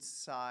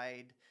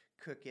inside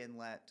Cook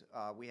Inlet.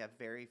 We have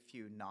very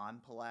few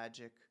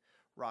non-pelagic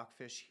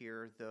rockfish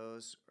here.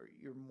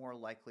 You're more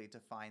likely to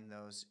find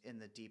those in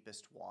the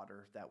deepest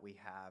water that we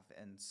have,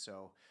 and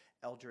so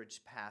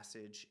Eldridge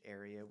Passage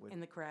area In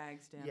the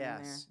crags down in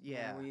Yes, there.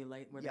 yeah.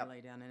 Where Yep, they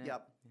lay down in it.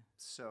 Yep. Yeah.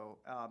 So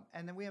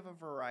and then we have a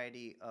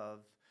variety of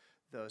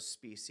those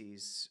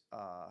species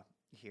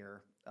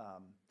here,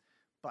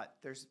 but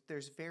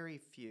there's very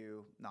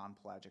few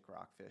non-pelagic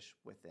rockfish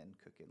within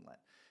Cook Inlet.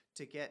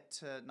 To get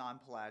to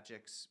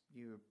non-pelagics,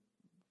 you're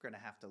going to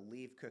have to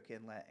leave Cook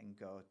Inlet and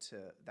go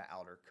to the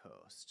outer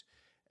coast,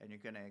 and you're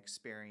going to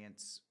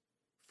experience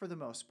for the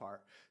most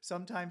part.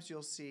 Sometimes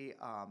you'll see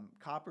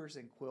coppers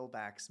and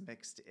quillbacks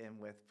mixed in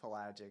with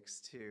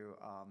pelagics too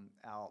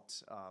out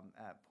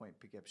at Point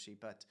Poughkeepsie.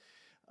 But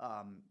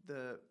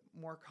the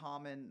more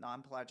common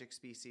non-pelagic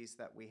species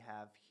that we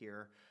have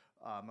here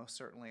most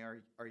certainly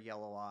are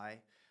yellow eye.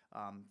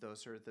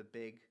 Those are the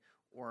big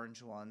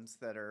orange ones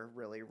that are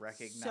really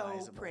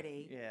recognizable. So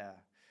pretty. Yeah.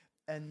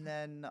 And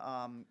then,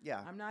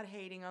 yeah. I'm not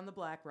hating on the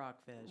black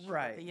rockfish.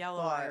 Right. The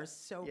yellow eye are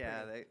so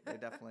yeah, pretty. they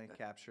definitely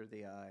capture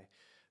the eye.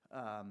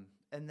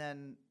 And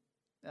then,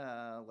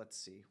 let's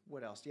see,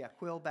 what else? Yeah,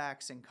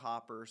 quillbacks and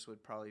coppers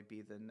would probably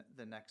be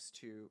the next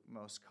two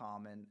most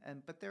common.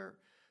 But there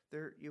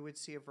you would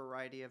see a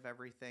variety of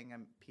everything.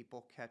 And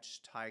people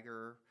catch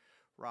tiger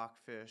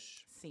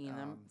rockfish.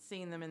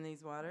 Seen them in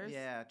these waters.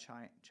 Yeah,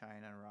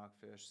 China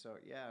rockfish. So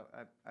yeah,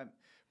 I'm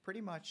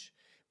pretty much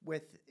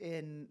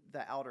within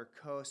the outer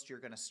coast. You're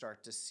going to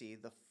start to see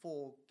the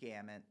full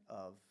gamut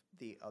of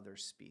the other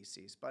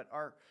species. But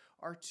our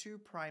two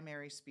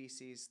primary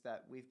species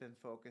that we've been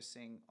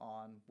focusing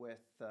on with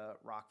the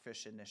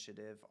Rockfish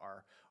Initiative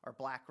are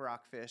black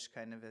rockfish,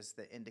 kind of as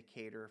the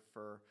indicator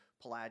for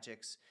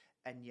pelagics,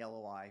 and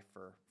yellow eye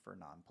for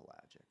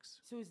non-pelagics.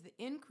 So is the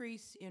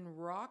increase in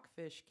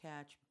rockfish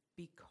catch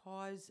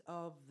because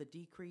of the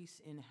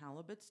decrease in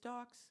halibut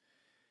stocks?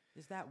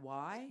 Is that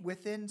why?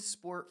 Within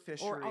sport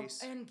fisheries.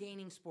 And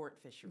gaining sport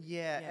fisheries.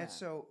 Yeah, and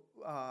so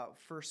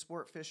for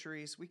sport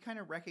fisheries, we kind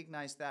of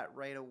recognized that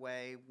right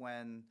away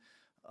when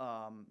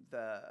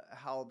the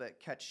halibut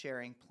catch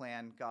sharing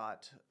plan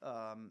got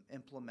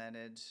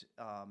implemented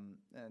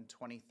in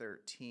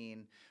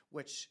 2013,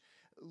 which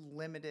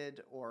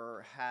limited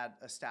or had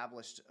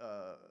established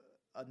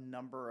a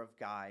number of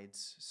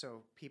guides.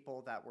 So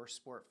people that were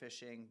sport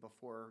fishing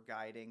before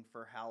guiding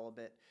for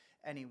halibut,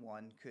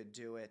 anyone could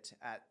do it.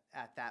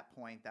 At that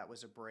point, that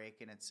was a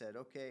break, and it said,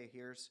 okay,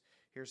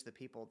 here's the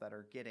people that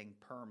are getting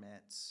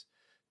permits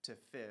to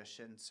fish.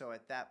 And so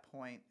at that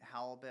point,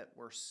 halibut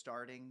were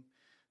starting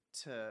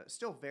to,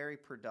 still very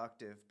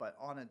productive, but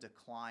on a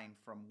decline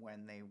from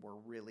when they were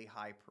really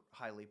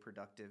highly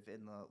productive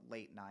in the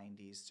late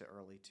 90s to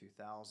early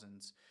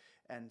 2000s.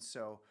 And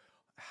so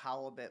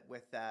halibut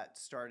with that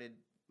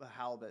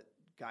halibut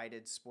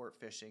guided sport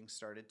fishing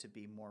started to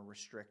be more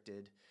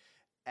restricted,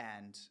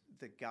 and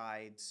the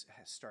guides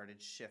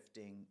started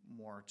shifting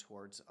more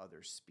towards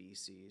other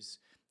species,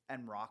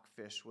 and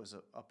rockfish was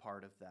a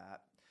part of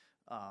that.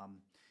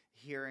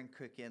 Here in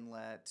Cook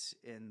Inlet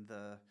in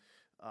the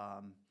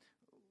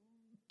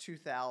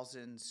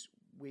 2000s,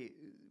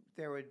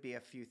 there would be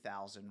a few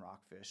thousand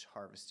rockfish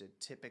harvested.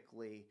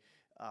 Typically,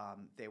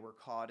 they were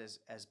caught as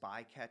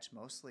bycatch,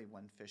 mostly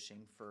when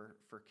fishing for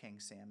king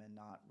salmon,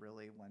 not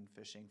really when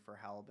fishing for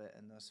halibut,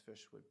 and those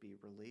fish would be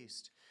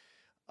released.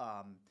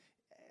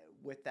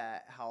 With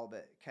that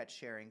halibut catch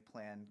sharing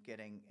plan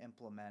getting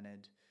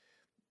implemented,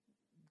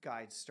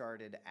 guides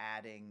started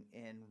adding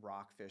in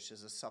rockfish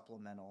as a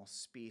supplemental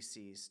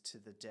species to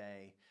the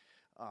day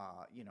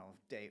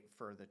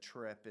for the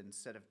trip,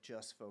 instead of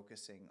just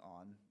focusing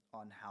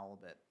on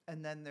halibut.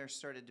 And then there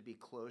started to be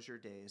closure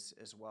days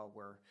as well,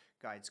 where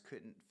guides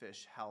couldn't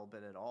fish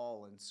halibut at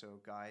all, and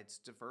so guides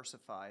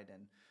diversified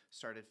and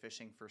started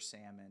fishing for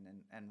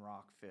salmon and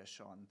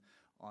rockfish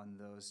on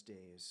those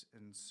days.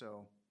 And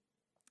so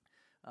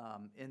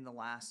in the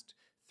last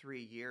 3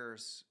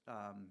 years,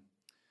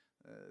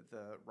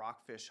 the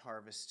rockfish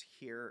harvest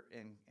here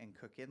in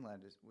Cook Inlet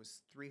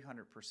was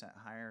 300%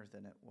 higher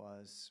than it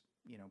was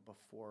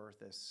before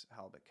this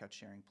halibut catch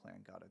sharing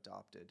plan got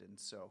adopted. And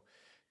so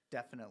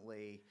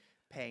definitely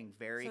paying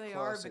very close attention.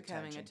 So they are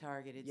becoming a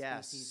targeted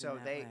yes, species so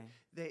in that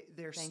way.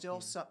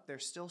 they're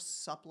still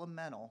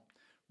supplemental,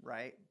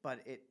 right?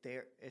 But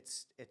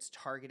it's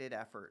targeted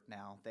effort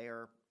now. They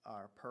are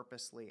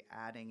purposely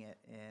adding it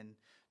in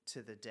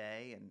to the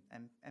day,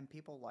 and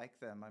people like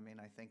them. I mean,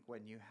 I think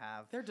when you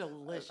have... They're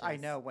delicious. I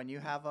know. When you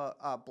have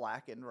a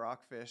blackened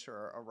rockfish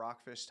or a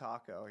rockfish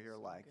taco, you're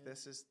so like, good.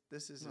 This is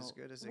as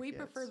good as it gets. We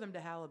prefer them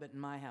to halibut in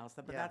my house,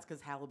 but that's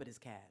because halibut is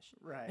cash.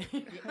 Right.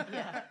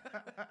 Yeah.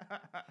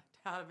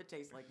 Halibut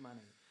tastes like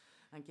money.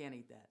 I can't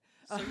eat that.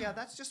 So yeah,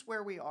 that's just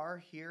where we are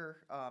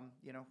here.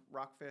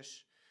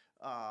 Rockfish,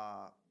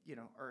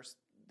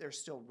 they're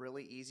still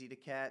really easy to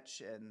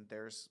catch, and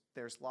there's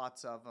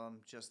lots of them.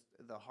 Just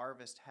the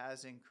harvest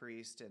has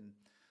increased, and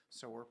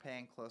so we're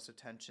paying close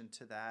attention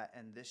to that.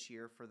 And this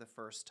year, for the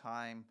first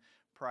time,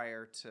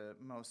 prior to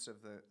most of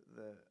the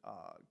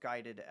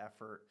guided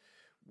effort,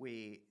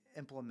 we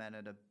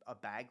implemented a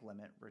bag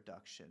limit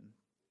reduction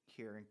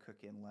here in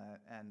Cook Inlet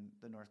and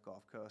the North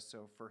Gulf Coast.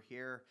 So for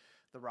here,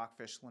 the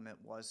rockfish limit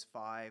was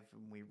 5,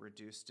 and we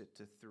reduced it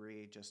to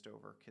 3, just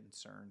over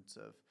concerns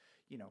of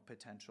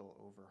potential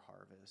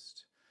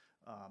overharvest.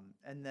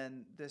 And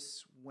then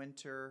this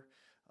winter,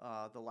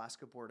 the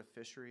Alaska Board of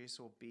Fisheries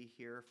will be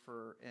here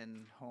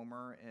in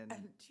Homer. And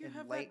do you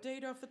have that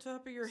date off the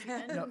top of your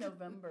head? End of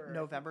November.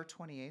 November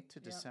 28th to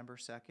December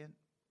 2nd.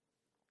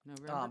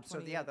 November 28th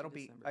so yeah, that'll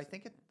be. December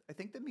I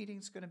think the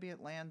meeting's going to be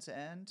at Land's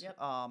End. Yep.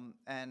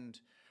 And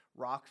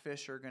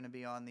rockfish are going to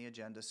be on the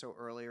agenda. So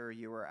earlier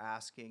you were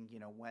asking,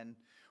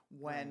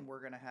 when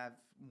we're going to have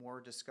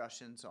more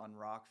discussions on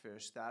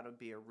rockfish. That would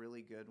be a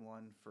really good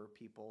one for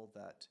people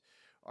that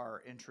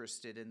are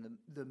interested in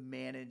the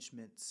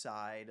management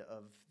side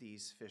of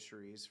these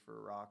fisheries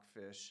for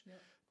rockfish.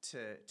 Yep.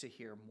 To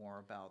hear more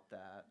about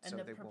that. And so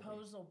the they will be-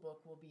 proposal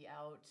book will be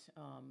out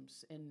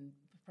in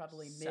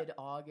probably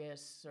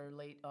mid-August or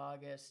late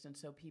August, and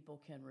so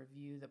people can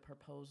review the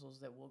proposals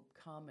that will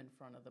come in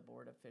front of the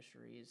Board of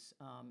Fisheries.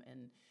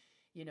 And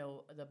you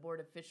know, the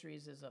Board of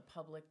Fisheries is a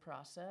public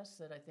process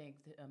that I think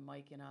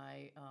Mike and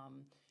I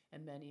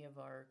and many of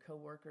our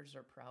coworkers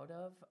are proud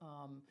of,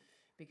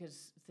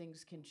 because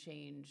things can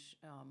change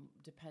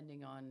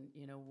depending on,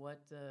 you know,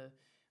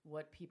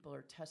 what people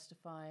are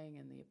testifying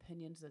and the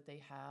opinions that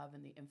they have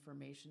and the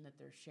information that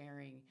they're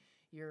sharing.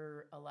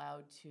 You're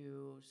allowed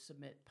to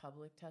submit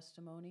public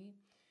testimony,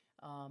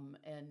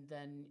 and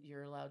then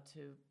you're allowed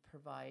to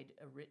provide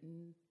a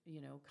written,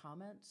 you know,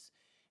 comments.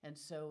 And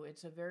so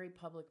it's a very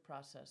public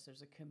process.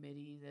 There's a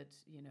committee that,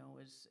 you know,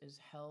 is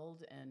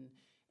held, and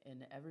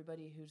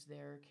everybody who's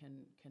there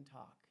can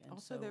talk. And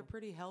Also, so they're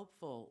pretty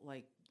helpful,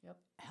 like Yep.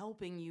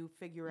 helping you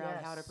figure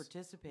out how to Yes.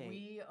 participate.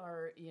 We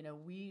are, you know,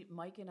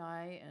 Mike and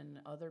I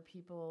and other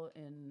people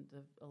in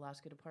the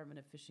Alaska Department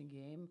of Fish and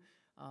Game,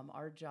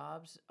 our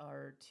jobs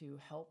are to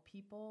help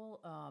people,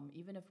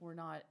 even if we're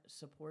not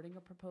supporting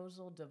a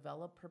proposal,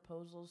 develop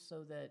proposals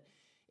so that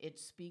it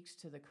speaks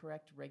to the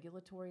correct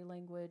regulatory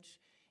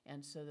language,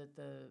 and so that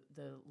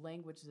the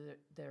language that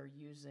they're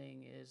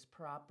using is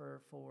proper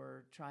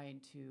for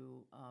trying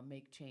to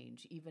make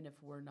change, even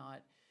if we're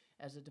not,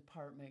 as a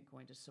department,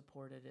 going to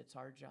support it. It's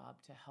our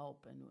job to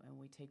help, and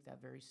we take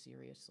that very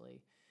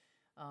seriously.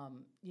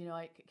 You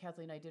know,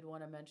 Kathleen, I did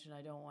want to mention,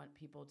 I don't want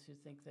people to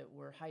think that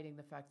we're hiding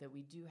the fact that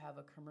we do have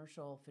a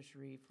commercial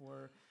fishery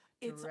for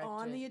It's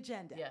on the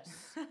agenda. Yes,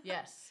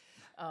 yes.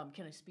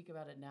 Can I speak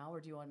about it now, or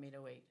do you want me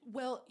to wait?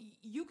 Well,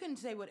 you can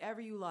say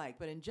whatever you like,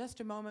 but in just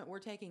a moment, we're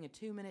taking a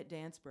 2-minute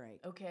dance break.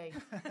 Okay,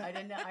 I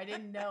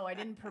didn't know. I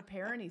didn't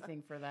prepare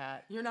anything for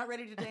that. You're not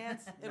ready to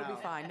dance? It'll No,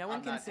 be fine. No one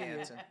I'm can not see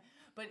dancing. you.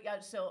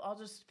 But so I'll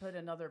just put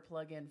another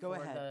plug in Go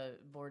for ahead. the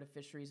Board of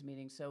Fisheries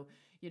meeting. So,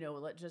 you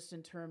know, just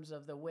in terms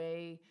of the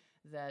way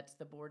that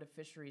the Board of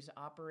Fisheries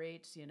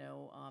operates, you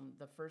know,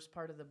 the first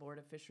part of the Board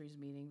of Fisheries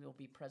meeting, there'll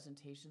be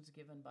presentations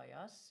given by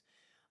us.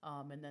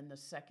 And then the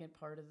second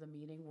part of the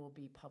meeting will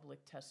be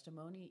public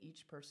testimony.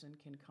 Each person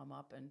can come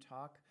up and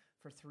talk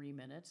for 3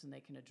 minutes, and they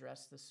can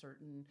address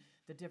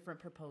the different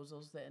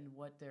proposals and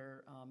what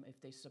they're,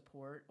 if they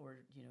support or,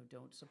 you know,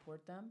 don't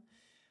support them.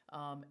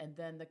 And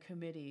then the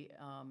committee,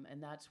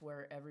 and that's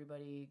where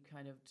everybody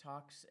kind of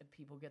talks,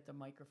 people get the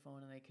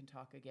microphone and they can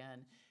talk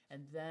again.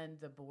 And then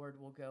the board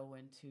will go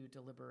into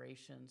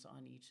deliberations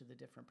on each of the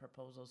different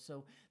proposals.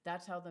 So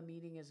that's how the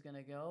meeting is going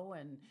to go.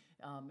 And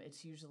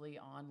it's usually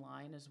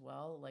online as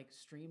well, like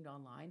streamed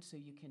online, so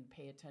you can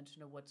pay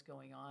attention to what's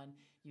going on.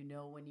 You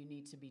know when you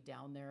need to be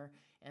down there.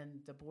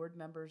 And the board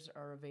members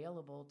are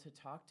available to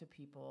talk to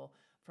people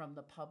from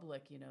the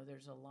public. You know,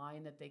 there's a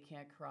line that they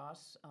can't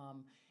cross,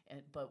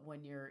 but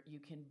when you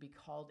can be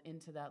called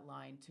into that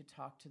line to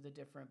talk to the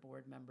different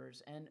board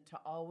members, and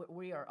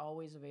we are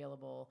always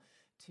available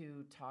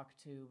to talk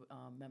to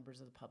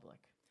members of the public.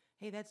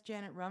 Hey, that's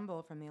Janet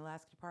Rumble from the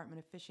Alaska Department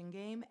of Fish and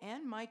Game,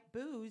 and Mike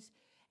Booz,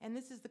 and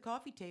this is the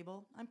Coffee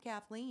Table. I'm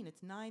Kathleen.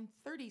 It's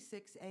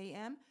 9:36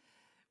 a.m.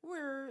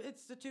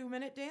 It's the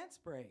 2-minute dance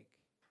break.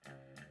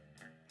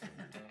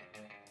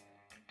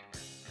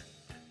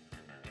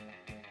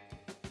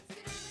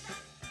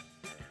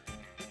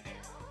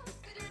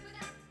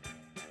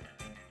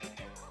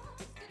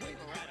 We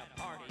were at a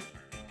party.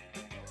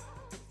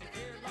 The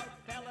dear Lord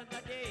fell in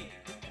the day.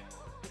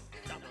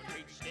 Someone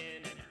reached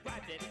in and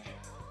grabbed it.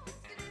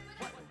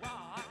 What a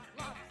rock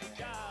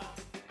lobster.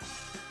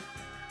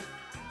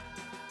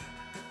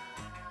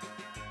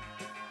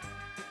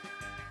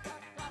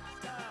 Rock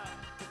lobster.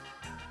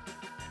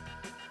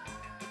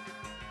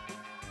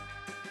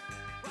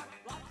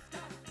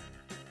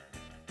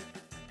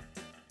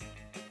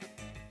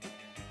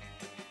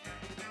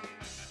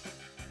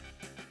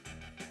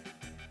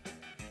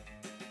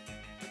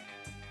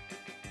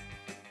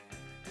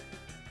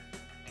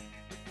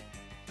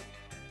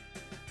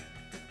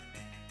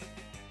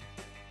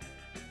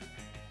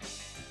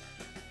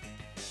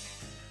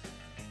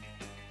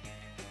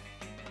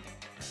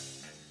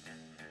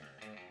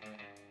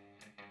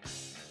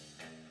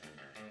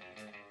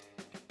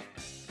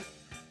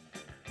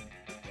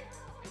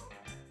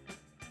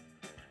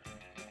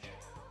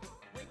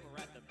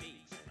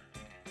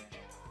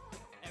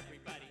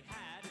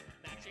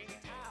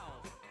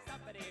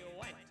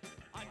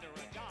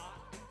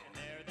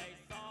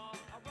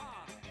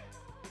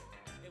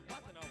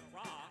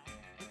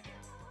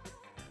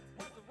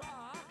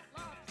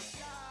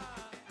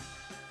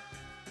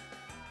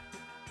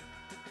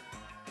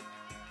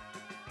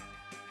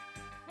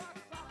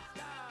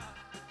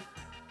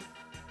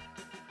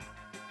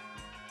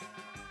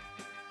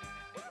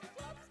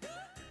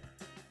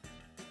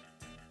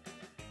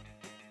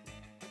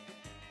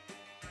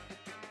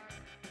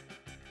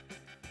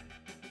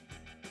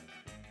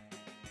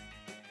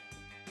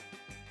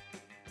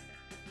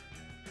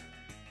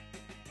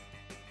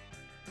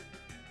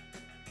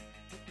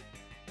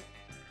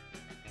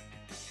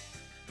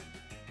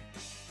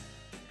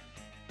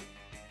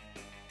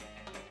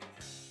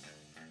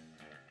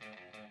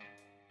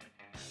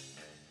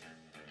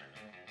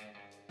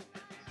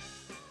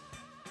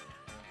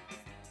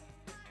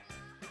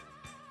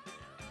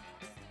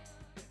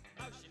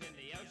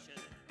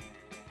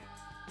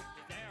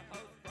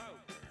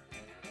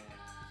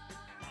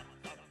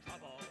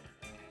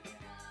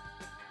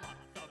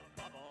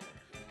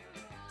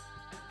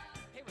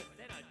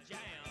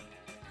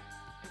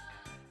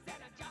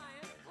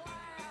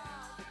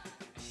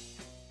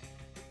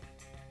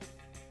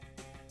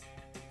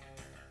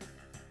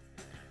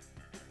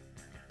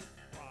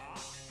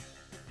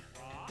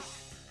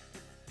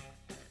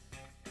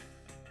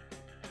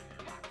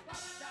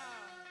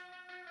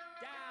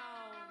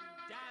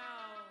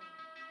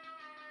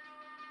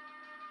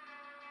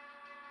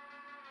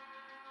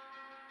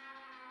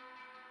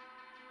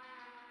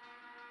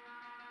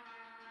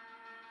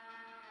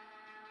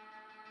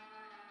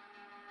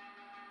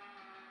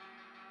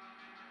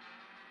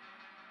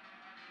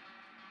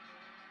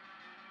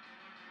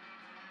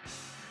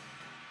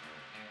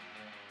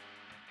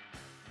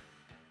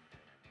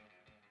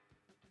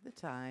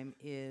 time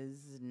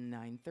is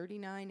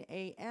 9:39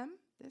 a.m.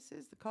 This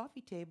is the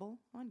Coffee Table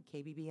on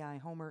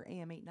KBBI Homer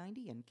AM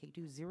 890 and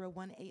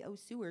K201AO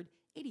Seward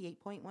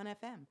 88.1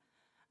 FM.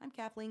 I'm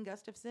Kathleen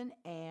Gustafson,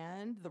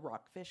 and the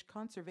Rockfish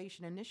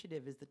Conservation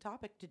Initiative is the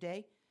topic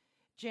today.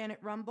 Janet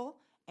Rumble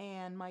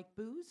and Mike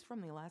Booz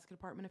from the Alaska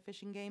Department of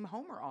Fish and Game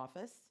Homer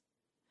office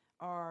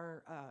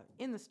are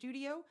in the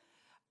studio.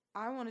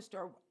 I want to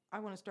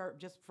start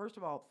just first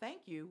of all,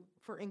 thank you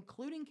for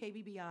including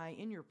KBBI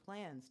in your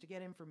plans to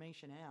get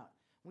information out.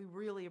 We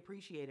really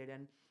appreciate it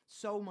and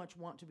so much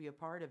want to be a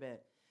part of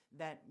it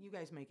that you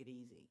guys make it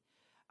easy.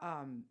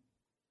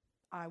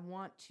 I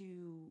want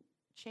to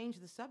change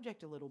the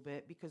subject a little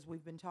bit because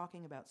we've been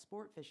talking about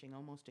sport fishing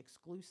almost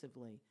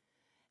exclusively.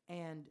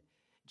 And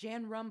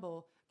Jan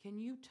Rumble, can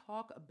you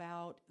talk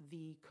about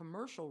the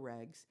commercial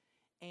regs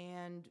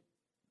and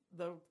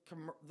the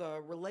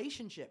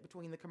relationship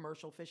between the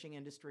commercial fishing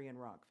industry and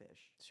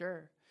rockfish?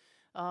 Sure.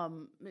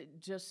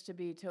 Just to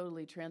be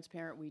totally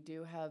transparent, we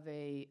do have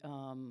a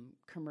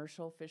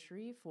commercial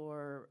fishery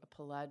for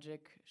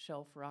pelagic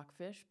shelf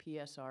rockfish,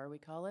 PSR we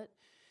call it.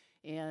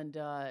 And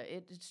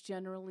it's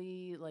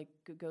generally like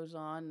goes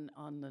on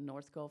the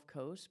North Gulf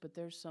Coast, but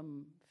there's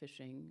some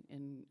fishing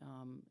in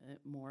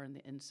more in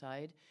the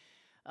inside.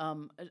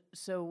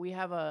 So we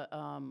have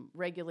a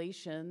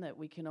regulation that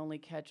we can only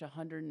catch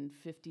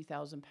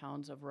 150,000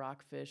 pounds of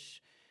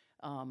rockfish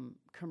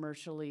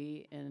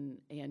commercially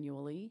and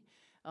annually.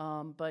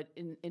 But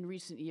in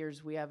recent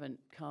years, we haven't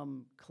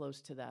come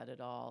close to that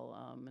at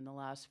all. In the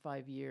last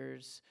 5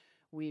 years,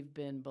 we've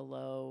been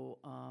below,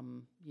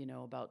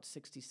 about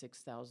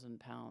 66,000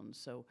 pounds.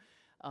 So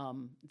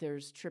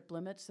there's trip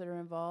limits that are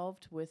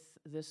involved with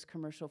this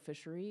commercial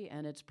fishery,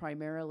 and it's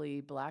primarily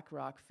black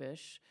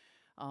rockfish.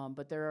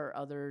 But there are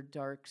other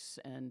darks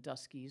and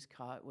duskies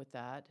caught with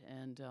that,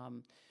 and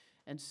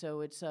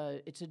so it's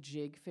a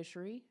jig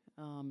fishery.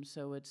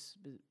 So it's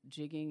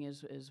jigging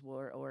is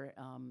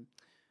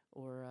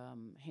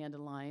hand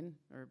and line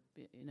or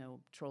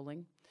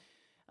trolling,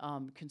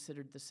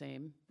 considered the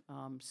same.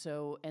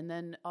 So and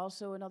then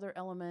also another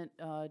element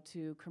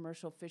to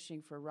commercial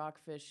fishing for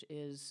rockfish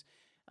is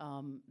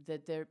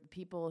that there are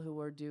people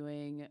who are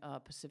doing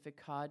Pacific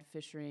cod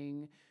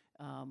fishing.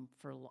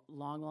 For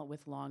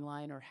with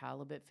longline or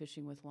halibut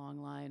fishing with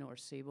longline or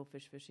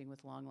sablefish fishing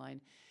with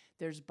longline.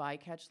 There's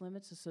bycatch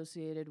limits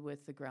associated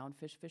with the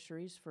groundfish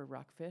fisheries for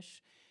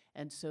rockfish.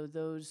 And so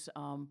those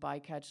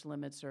bycatch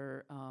limits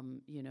are,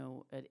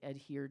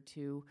 adhered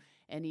to.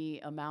 Any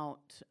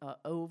amount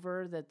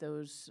over that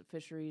those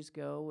fisheries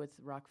go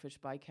with rockfish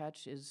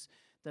bycatch is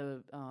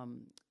the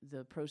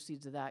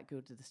proceeds of that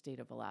go to the state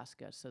of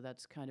Alaska. So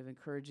that's kind of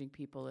encouraging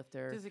people if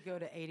they're. Does it go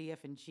to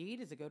ADF&G?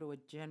 Does it go to a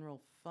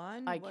general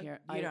fund? I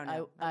can't. You don't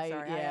know. I'm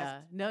sorry.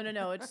 Yeah.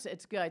 No.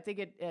 It's good. I think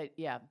it.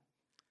 Yeah.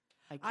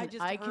 I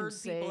just heard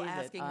people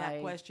asking that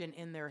question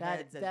in their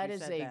heads. That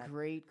is a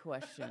great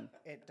question.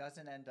 It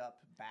doesn't end up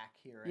back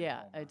here.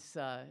 Yeah, in it's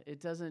it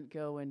doesn't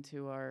go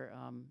into our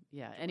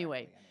Directly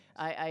Anyway,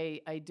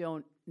 anyways. I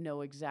don't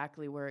know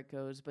exactly where it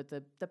goes, but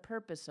the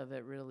purpose of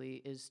it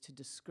really is to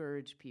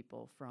discourage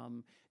people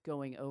from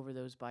going over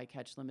those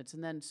bycatch limits,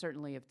 and then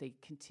certainly if they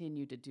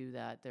continue to do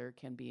that, there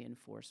can be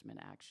enforcement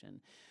action.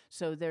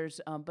 So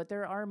there's but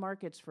there are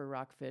markets for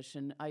rockfish,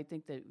 and I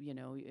think that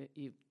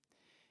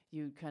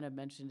you kind of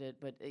mentioned it,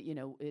 but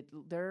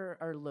there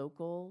are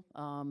local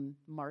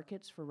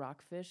markets for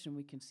rockfish, and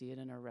we can see it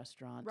in our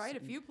restaurants. Right, a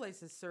few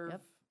places serve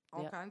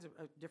all Yep. kinds of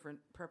different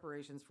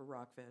preparations for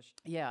rockfish.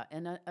 Yeah,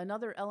 and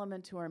another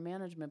element to our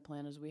management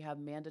plan is we have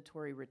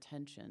mandatory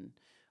retention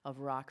of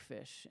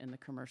rockfish in the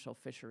commercial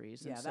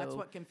fisheries. Yeah, and that's so,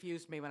 what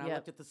confused me when I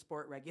looked at the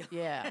sport regulation.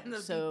 Yeah, and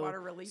the so deep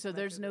water release. so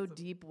there's no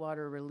mechanism. deep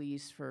water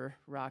release for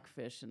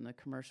rockfish in the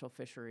commercial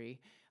fishery.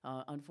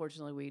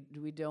 Unfortunately,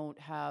 we don't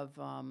have.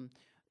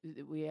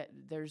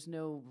 There's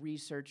no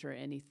research or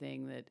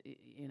anything that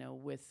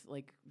with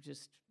like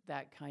just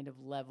that kind of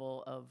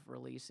level of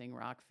releasing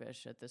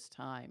rockfish at this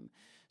time.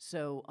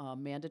 So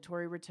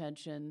mandatory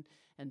retention,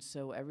 and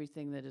so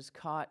everything that is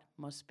caught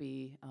must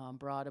be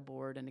brought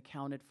aboard and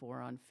accounted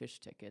for on fish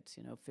tickets.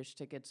 Fish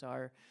tickets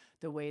are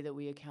the way that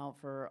we account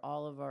for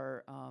all of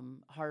our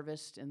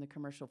harvest in the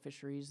commercial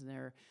fisheries, and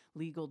they're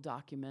legal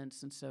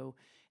documents. And so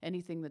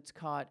anything that's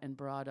caught and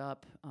brought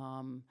up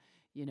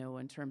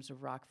in terms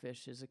of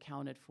rockfish is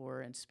accounted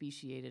for and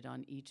speciated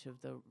on each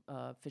of the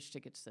fish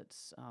tickets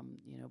that's,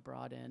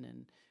 brought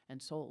in and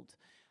sold.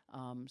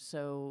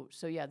 So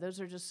yeah, those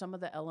are just some of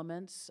the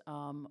elements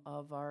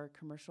of our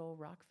commercial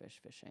rockfish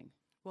fishing.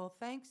 Well,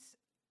 thanks.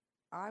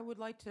 I would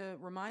like to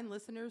remind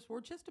listeners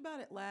we're just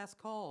about at last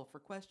call for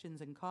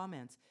questions and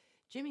comments.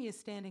 Jimmy is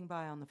standing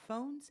by on the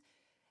phones,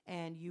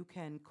 and you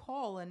can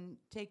call and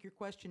take your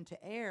question to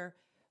air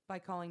by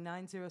calling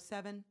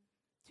 907-235-7721.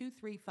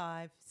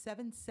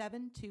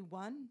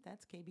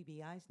 That's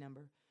KBBI's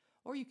number.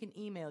 Or you can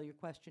email your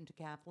question to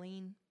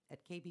Kathleen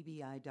at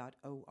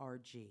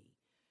kbbi.org.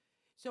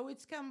 So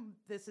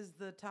this is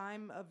the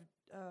time of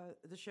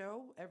the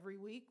show every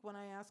week when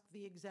I ask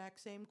the exact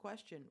same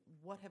question.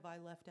 What have I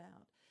left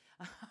out?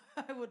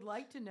 I would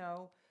like to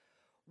know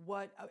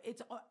what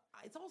it's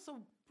also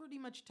pretty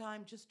much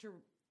time just to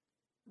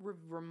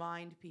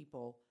remind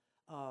people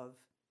of,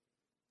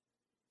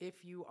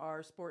 if you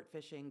are sport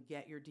fishing,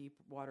 get your deep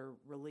water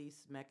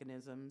release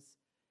mechanisms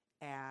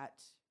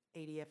at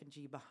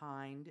ADF&G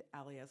behind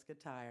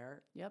Alyeska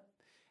Tire. Yep.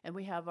 And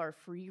we have our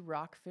free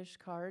Rockfish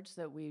cards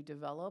that we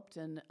developed,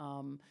 and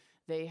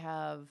they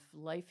have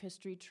life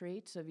history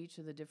traits of each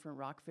of the different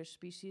rockfish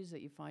species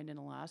that you find in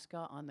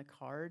Alaska on the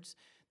cards.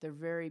 They're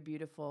very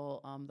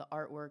beautiful. The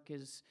artwork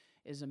is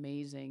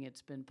amazing.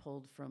 It's been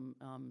pulled from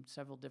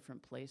several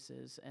different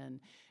places. And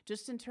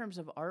just in terms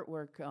of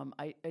artwork,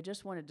 I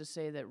just wanted to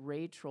say that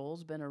Ray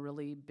Troll's been a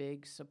really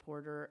big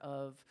supporter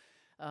of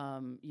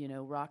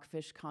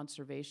rockfish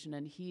conservation,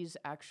 and he's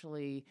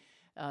actually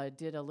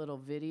did a little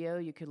video.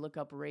 You could look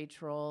up Ray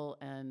Troll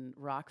and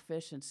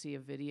Rockfish and see a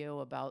video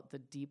about the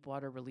deep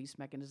water release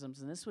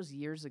mechanisms. And this was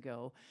years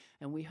ago.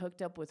 And we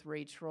hooked up with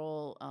Ray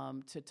Troll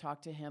to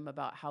talk to him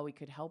about how he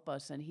could help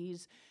us. And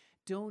he's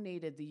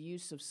donated the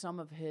use of some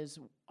of his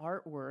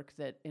artwork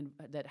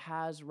that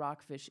has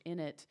rockfish in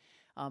it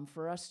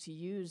for us to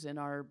use in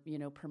our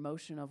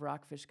promotion of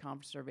rockfish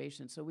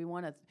conservation. So we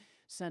want to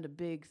send a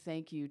big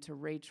thank you to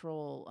Ray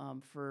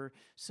Troll for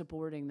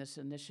supporting this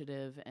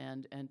initiative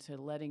and to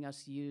letting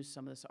us use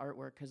some of this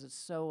artwork, because it's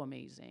so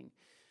amazing.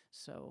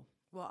 So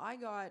Well, I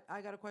got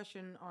a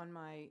question on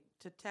my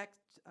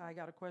text. I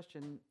got a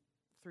question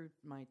through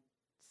my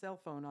cell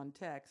phone on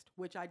text,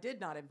 which I did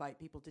not invite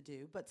people to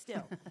do, but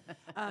still.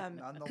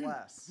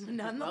 Nonetheless.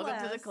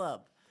 welcome to the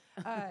club.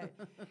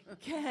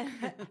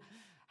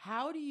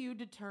 How do you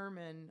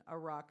determine a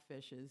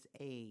rockfish's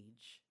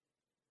age?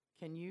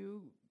 Can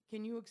you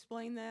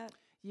explain that?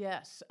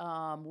 Yes,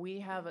 we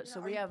have a, so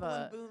Are we you have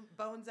a pulling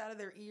bones out of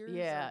their ears?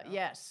 Yeah, or no?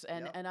 yes,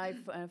 and Yep. and I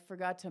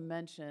forgot to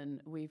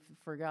mention,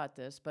 forgot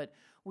this, but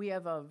we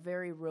have a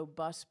very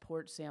robust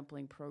port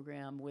sampling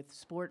program with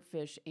sport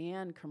fish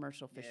and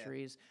commercial Yeah.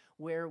 fisheries,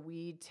 where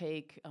we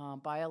take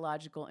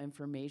biological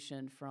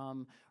information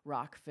from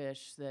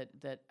rockfish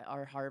that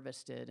are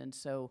harvested, and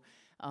so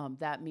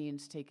that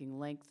means taking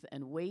length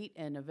and weight,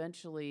 and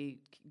eventually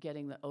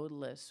getting the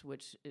otoliths,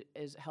 which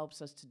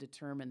helps us to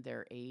determine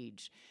their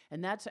age,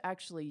 and that's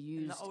actually And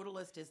used. the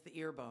otolith is the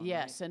ear bone.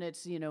 Yes, right?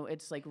 and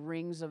it's like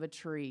rings of a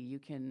tree. You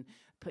can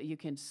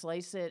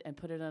slice it and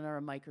put it under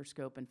a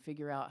microscope and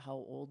figure out how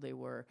old they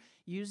were.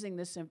 Using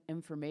this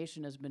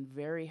information has been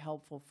very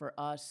helpful for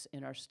us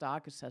in our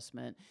stock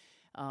assessment,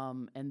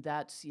 and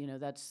that's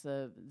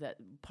that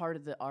part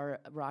of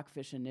our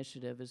Rockfish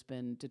initiative has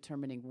been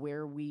determining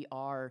where we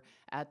are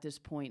at this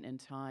point in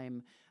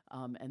time,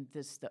 and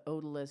the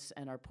otoliths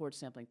and our port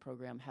sampling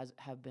program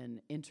have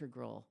been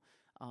integral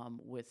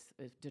with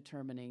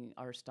determining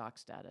our stock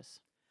status.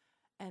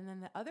 And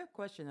then the other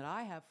question that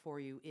I have for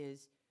you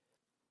is,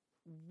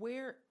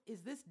 where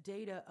is this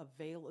data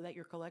that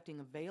you're collecting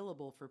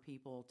available for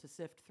people to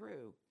sift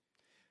through?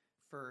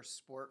 For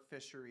sport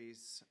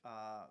fisheries,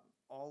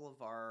 all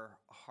of our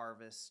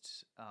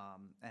harvest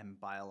and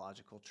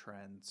biological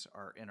trends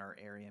are in our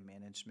area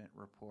management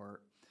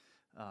report.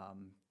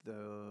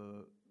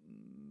 The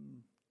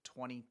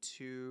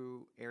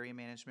 22 area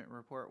management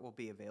report will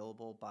be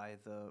available by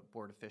the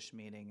Board of Fish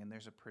meeting, and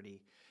there's a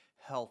pretty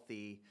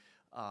healthy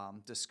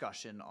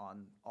discussion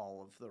on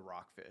all of the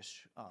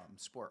rockfish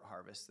sport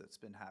harvest that's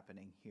been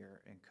happening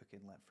here in Cook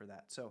Inlet for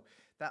that. So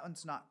that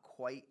one's not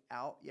quite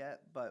out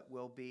yet, but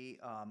will be.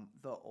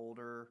 The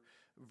older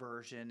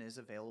version is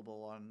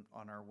available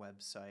on our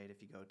website.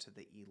 If you go to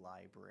the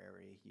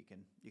e-library, you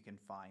can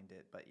find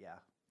it. But yeah,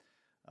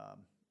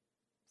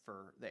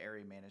 for the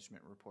area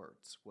management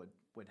reports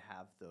would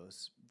have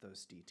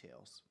those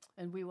details.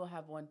 And we will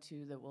have one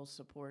too that will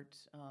support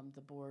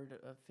the Board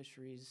of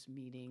Fisheries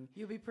meeting.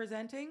 You'll be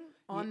presenting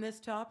on this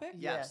topic?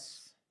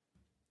 Yes.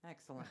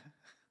 Excellent.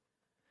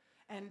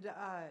 And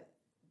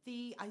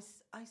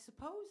I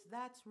suppose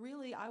that's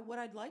really what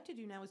I'd like to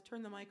do now is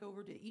turn the mic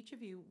over to each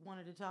of you one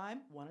at a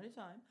time,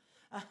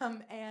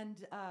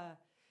 and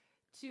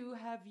to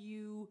have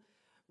you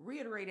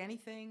reiterate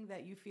anything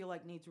that you feel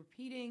like needs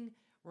repeating,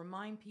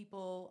 remind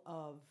people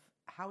of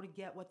how to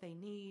get what they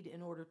need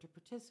in order to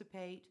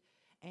participate,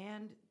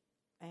 and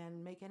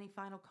make any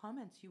final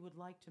comments you would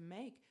like to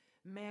make.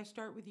 May I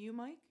start with you,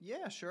 Mike?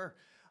 Yeah, sure.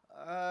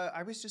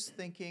 I was just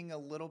thinking a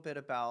little bit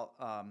about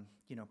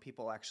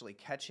people actually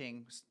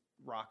catching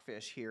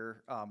rockfish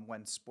here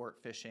when sport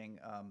fishing,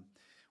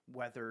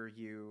 whether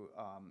you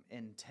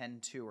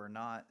intend to or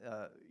not.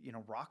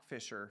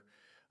 Rockfish are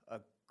a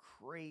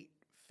great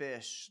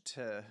fish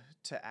to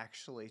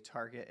actually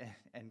target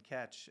and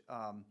catch.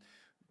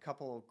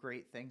 Couple of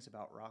great things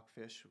about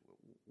rockfish.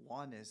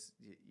 One is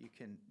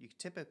you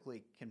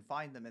typically can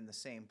find them in the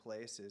same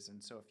places,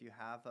 and so if you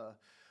have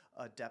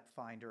a depth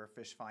finder, a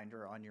fish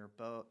finder on your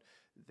boat,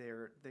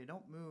 they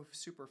don't move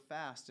super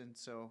fast, and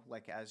so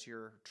like as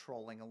you're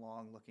trolling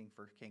along looking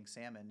for king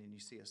salmon and you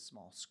see a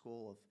small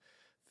school of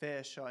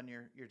fish on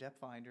your depth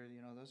finder,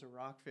 those are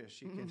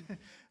rockfish. You can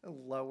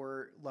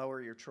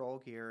lower your troll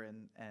gear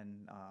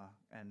and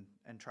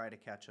try to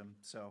catch them.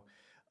 So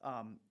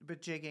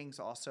But jigging's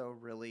also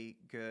really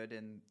good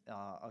and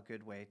a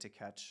good way to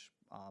catch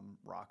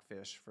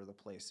rockfish for the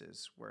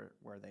places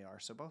where they are.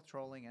 So both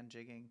trolling and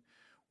jigging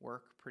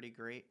work pretty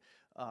great.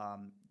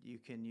 You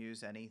can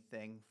use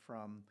anything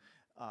from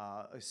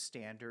a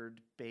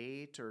standard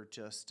bait or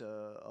just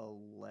a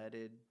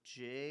leaded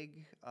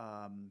jig.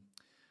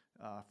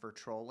 For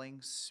trolling,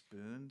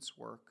 spoons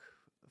work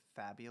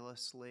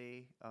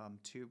fabulously.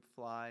 Tube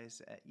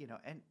flies,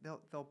 and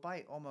they'll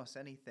bite almost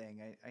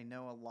anything. I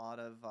know a lot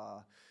of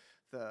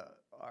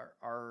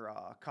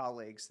our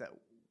colleagues that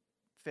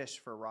fish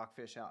for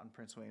rockfish out in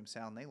Prince William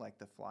Sound. They like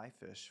the fly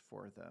fish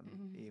for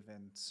them,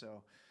 even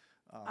so.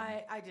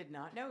 I did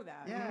not know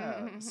that.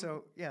 Yeah.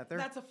 So yeah,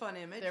 That's a fun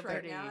image they're right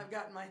pretty- now. I've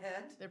got in my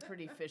head. They're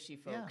pretty fishy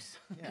folks.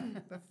 yeah,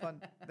 they're fun.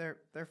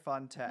 They're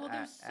fun to Well,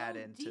 they're so add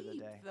into deep, the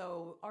day.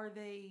 though. Are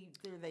they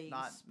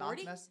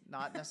sporty?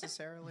 Not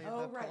necessarily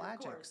Oh, the right, of pelagics,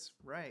 course.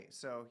 right?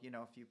 So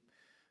if you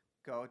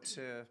go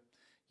to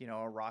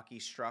a rocky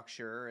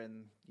structure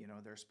and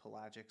there's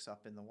pelagics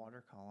up in the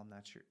water column,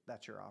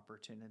 that's your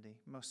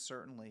opportunity. Most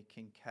certainly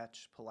can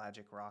catch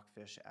pelagic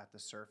rockfish at the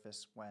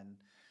surface when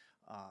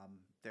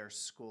they're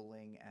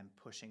schooling and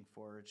pushing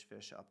forage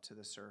fish up to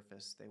the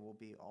surface. They will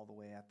be all the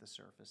way at the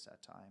surface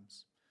at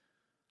times.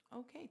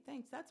 Okay,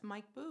 thanks. That's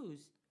Mike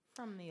Booz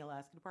from the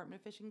Alaska Department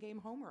of Fish and Game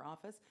Homer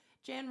office.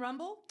 Jan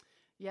Rumble?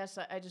 Yes,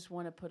 I just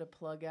want to put a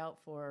plug out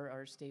for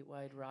our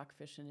statewide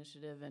rockfish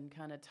initiative and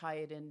kind of tie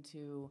it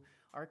into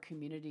our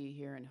community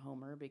here in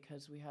Homer,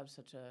 because we have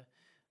such a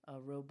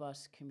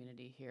robust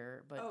community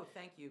here. But Oh,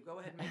 thank you. Go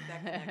ahead and make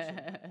that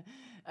connection.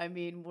 I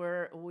mean,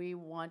 we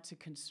want to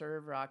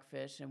conserve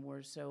rockfish, and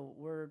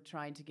we're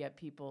trying to get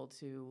people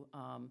to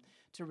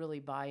really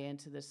buy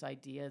into this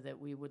idea that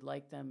we would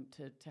like them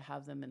to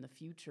have them in the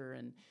future,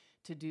 and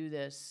to do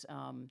this,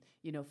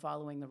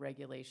 following the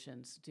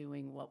regulations,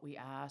 doing what we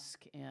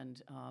ask,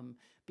 and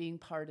being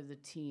part of the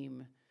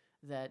team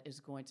that is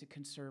going to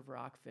conserve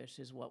rockfish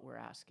is what we're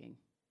asking.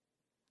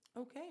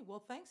 Okay,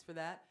 well, thanks for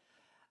that.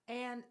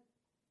 And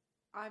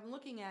I'm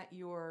looking at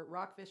your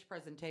rockfish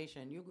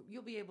presentation.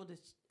 You'll be able to,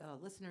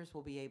 listeners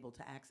will be able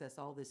to access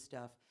all this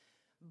stuff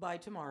by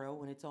tomorrow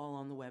when it's all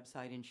on the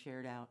website and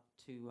shared out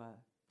to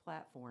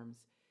platforms.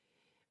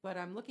 But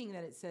I'm looking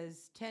at it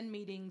says 10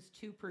 meetings,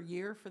 2 per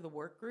year for the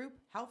work group.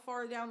 How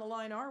far down the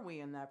line are we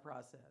in that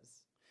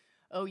process?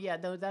 Oh yeah,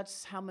 though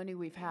that's how many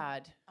we've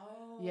had.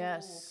 Oh,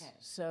 Yes. okay.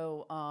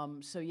 So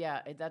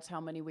yeah, that's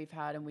how many we've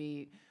had, and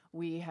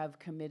we have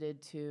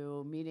committed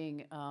to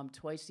meeting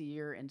twice a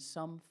year in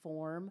some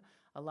form.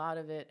 A lot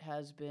of it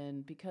has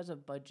been because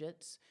of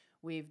budgets.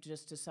 We've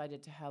just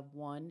decided to have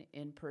one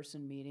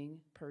in-person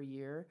meeting per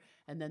year,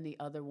 and then the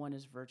other one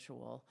is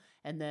virtual.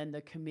 And then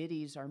the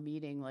committees are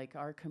meeting, like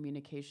our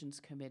communications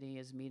committee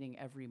is meeting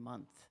every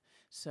month.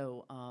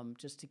 So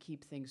just to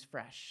keep things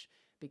fresh,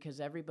 because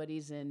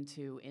everybody's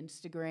into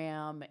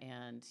Instagram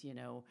and,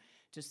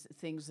 just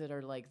things that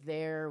are like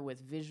there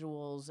with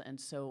visuals. And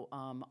so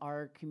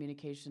our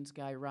communications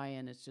guy,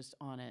 Ryan, is just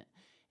on it.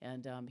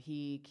 And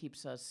he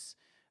keeps us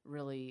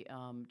really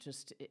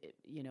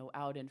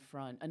out in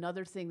front.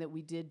 Another thing that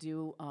we did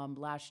do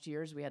last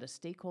year is we had a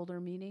stakeholder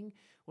meeting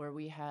where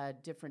we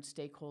had different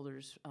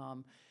stakeholders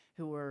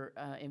who were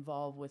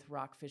involved with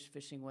rockfish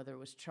fishing, whether it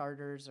was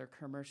charters or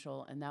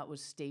commercial, and that was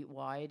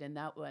statewide, and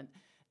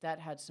that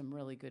had some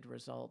really good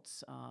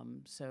results.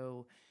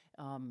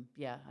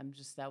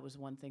 That was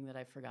one thing that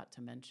I forgot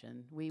to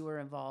mention. We're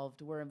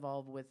involved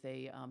with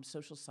a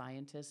social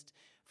scientist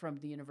from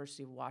the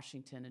University of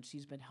Washington, and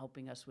she's been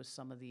helping us with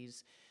some of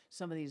these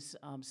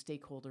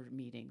stakeholder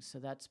meetings. So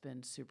that's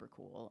been super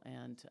cool,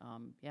 and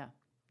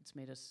it's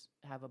made us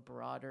have a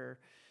broader,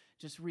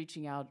 just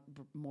reaching out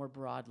more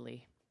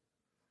broadly.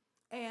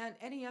 And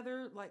any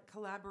other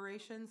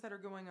collaborations that are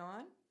going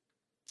on?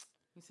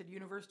 You said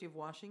University of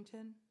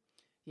Washington?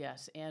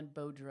 Yes, Ann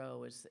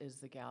Beaudreau is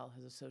the gal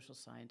who's a social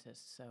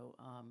scientist. So,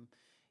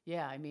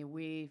 I mean,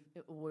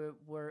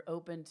 we're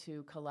open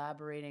to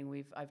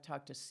collaborating. I've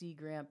talked to Sea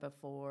Grant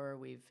before.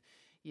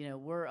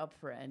 We're up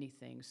for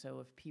anything. So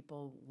if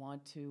people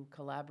want to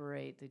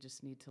collaborate, they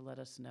just need to let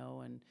us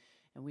know, and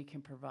we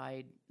can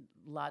provide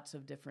lots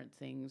of different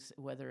things,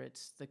 whether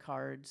it's the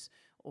cards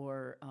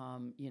or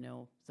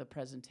the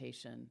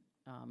presentation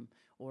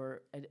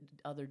or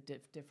other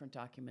different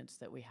documents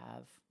that we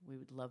have. We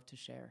would love to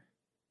share.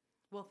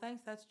 Well,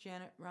 thanks. That's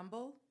Janet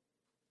Rumble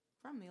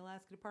from the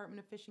Alaska Department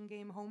of Fish and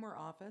Game Homer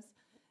office.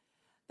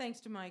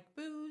 Thanks to Mike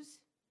Booz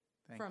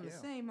from the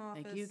same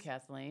office. Thank you,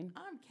 Kathleen.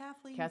 I'm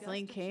Kathleen.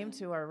 Kathleen came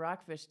Gustafson. to our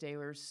Rockfish Day.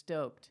 We were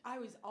stoked. I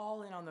was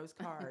all in on those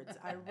cards.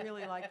 I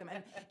really like them.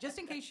 And just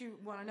in case you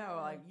want to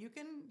know, you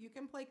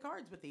can play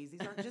cards with these.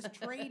 These aren't just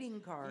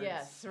trading cards.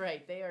 Yes,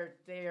 right. They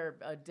are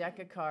a deck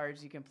of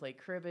cards. You can play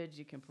cribbage.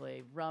 You can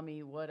play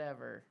rummy,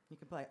 whatever. You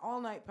can play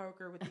all-night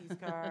poker with these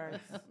cards.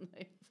 All-night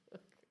poker.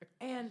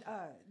 And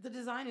the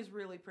design is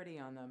really pretty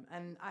on them.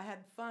 And I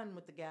had fun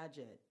with the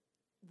gadget,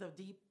 the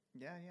deep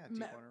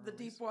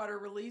water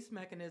release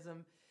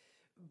mechanism.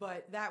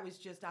 But that was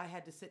just, I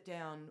had to sit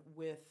down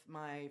with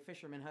my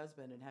fisherman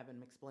husband and have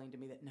him explain to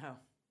me that no,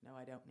 No,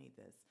 I don't need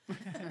this.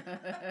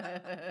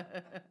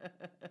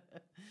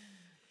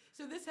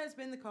 So this has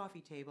been the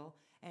coffee table,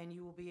 and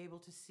you will be able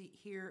to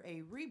hear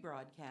a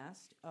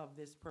rebroadcast of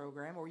this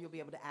program, or you'll be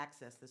able to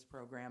access this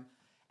program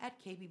at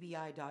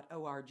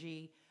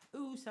kbbi.org,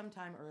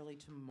 sometime early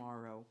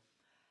tomorrow.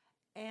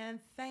 And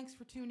thanks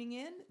for tuning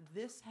in.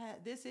 This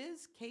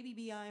is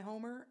KBBI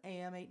Homer,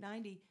 AM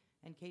 890,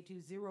 and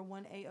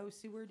K201AO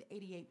Seward,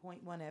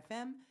 88.1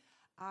 FM.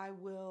 I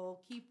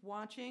will keep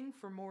watching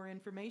for more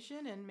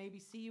information and maybe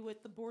see you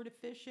at the Board of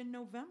Fish in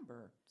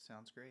November.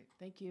 Sounds great.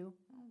 Thank you.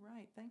 All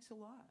right, thanks a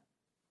lot.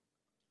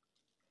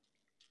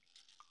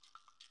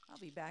 I'll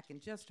be back in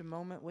just a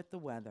moment with the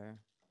weather.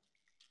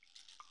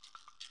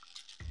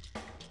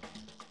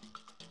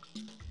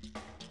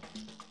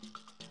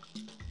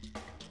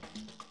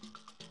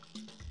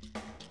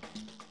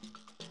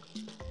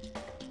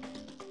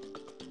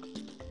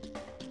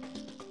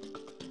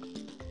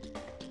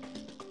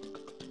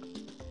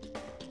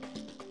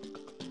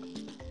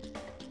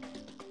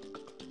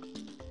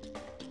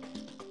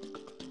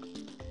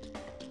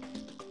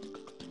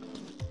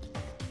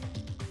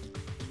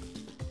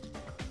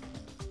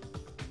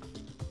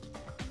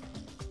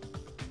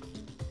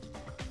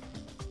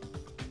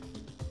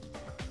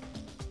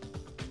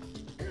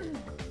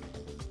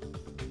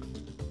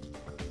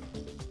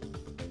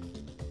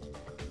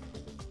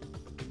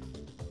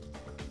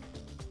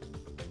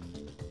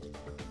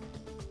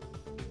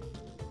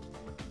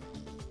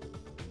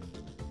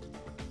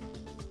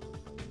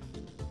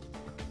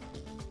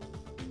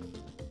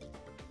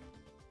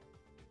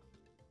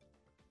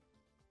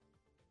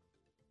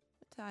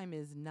 Time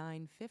is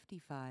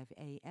 9:55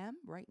 a.m.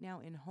 Right now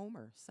in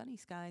Homer, sunny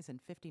skies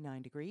and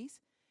 59 degrees.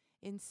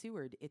 In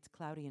Seward, it's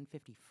cloudy and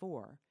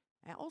 54.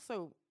 And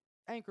also,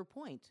 Anchor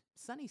Point,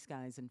 sunny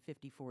skies and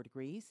 54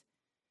 degrees.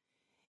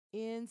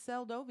 In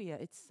Seldovia,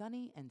 it's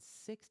sunny and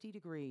 60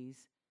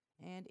 degrees.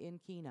 And in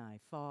Kenai,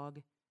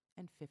 fog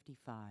and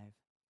 55.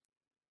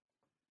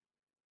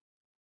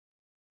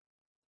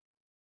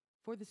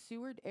 For the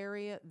Seward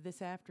area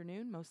this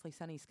afternoon, mostly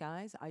sunny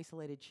skies,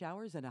 isolated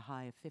showers and a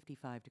high of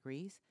 55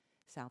 degrees.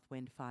 South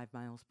wind 5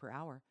 miles per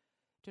hour.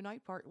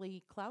 Tonight,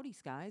 partly cloudy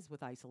skies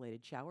with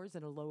isolated showers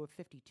and a low of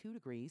 52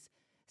 degrees.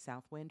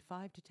 South wind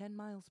 5 to 10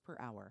 miles per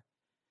hour.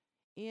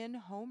 In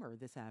Homer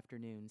this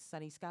afternoon,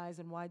 sunny skies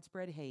and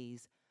widespread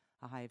haze.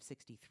 A high of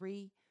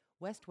 63.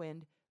 West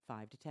wind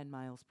 5 to 10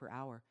 miles per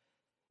hour.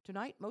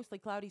 Tonight, mostly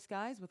cloudy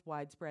skies with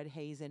widespread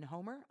haze in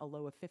Homer. A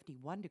low of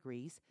 51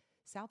 degrees.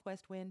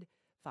 Southwest wind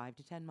 5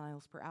 to 10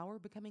 miles per hour,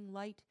 becoming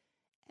light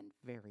and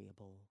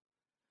variable.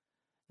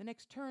 The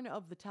next turn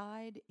of the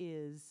tide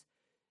is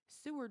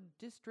Seward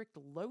District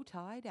low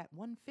tide at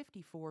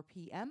 1:54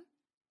 p.m.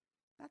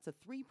 That's a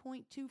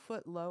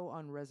 3.2-foot low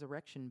on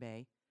Resurrection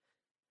Bay.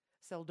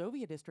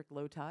 Seldovia District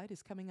low tide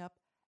is coming up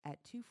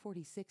at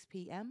 2:46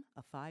 p.m.,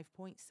 a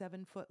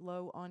 5.7-foot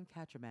low on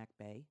Kachemak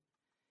Bay.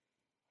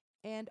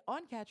 And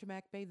on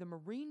Kachemak Bay, the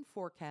marine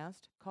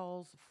forecast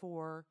calls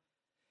for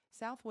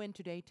south wind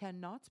today 10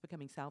 knots,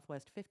 becoming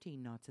southwest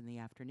 15 knots in the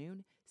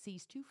afternoon,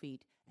 seas 2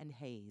 feet, and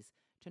haze.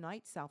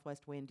 Tonight,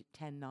 southwest wind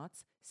 10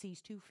 knots,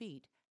 seas 2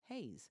 feet,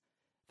 haze.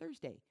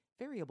 Thursday,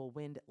 variable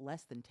wind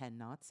less than 10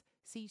 knots,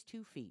 seas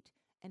 2 feet,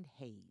 and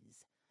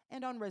haze.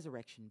 And on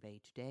Resurrection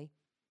Bay today,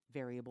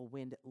 variable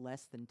wind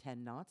less than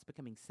 10 knots,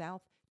 becoming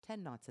south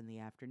 10 knots in the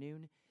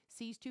afternoon,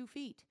 seas 2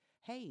 feet,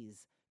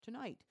 haze.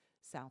 Tonight,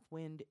 south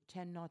wind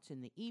 10 knots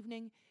in the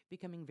evening,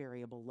 becoming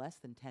variable less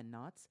than 10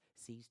 knots,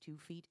 seas 2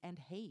 feet, and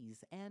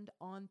haze. And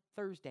on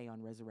Thursday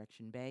on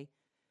Resurrection Bay,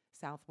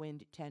 south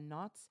wind 10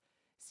 knots,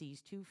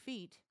 seas 2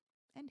 feet,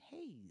 and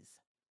haze.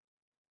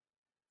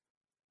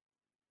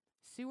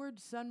 Seward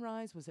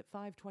sunrise was at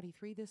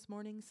 5:23 this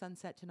morning,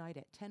 sunset tonight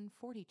at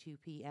 10:42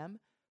 p.m.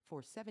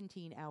 for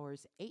 17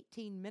 hours,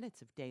 18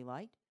 minutes of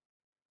daylight.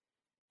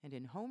 And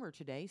in Homer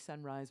today,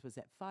 sunrise was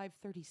at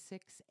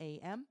 5:36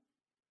 a.m.,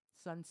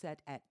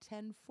 sunset at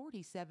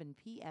 10:47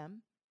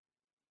 p.m.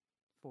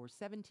 for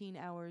 17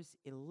 hours,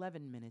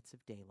 11 minutes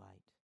of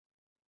daylight.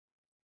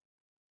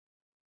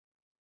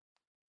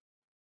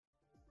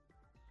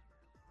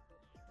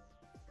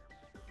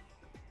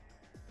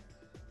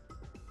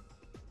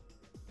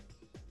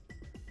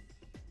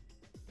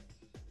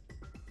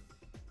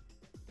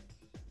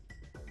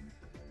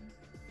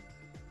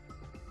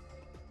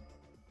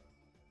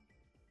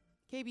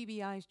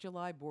 KBBI's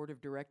July Board of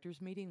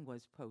Directors meeting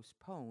was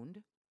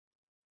postponed.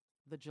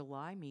 The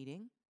July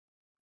meeting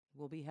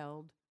will be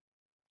held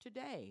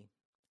today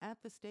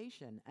at the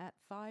station at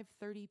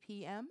 5:30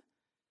 p.m.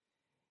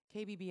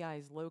 KBBI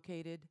is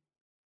located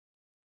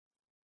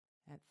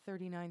at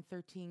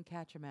 3913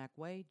 Kachemak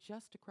Way,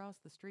 just across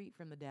the street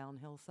from the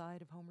downhill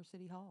side of Homer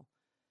City Hall.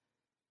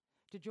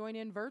 To join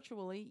in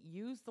virtually,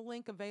 use the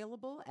link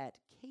available at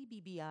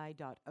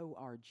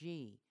kbbi.org,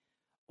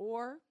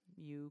 or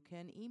you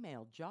can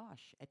email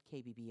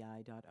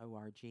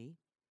josh@kbbi.org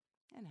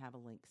and have a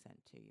link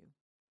sent to you.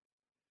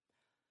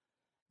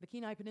 The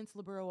Kenai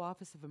Peninsula Borough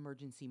Office of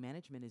Emergency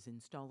Management is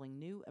installing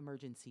new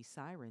emergency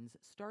sirens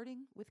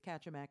starting with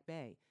Kachemak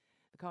Bay.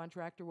 The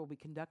contractor will be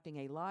conducting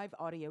a live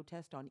audio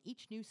test on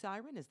each new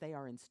siren as they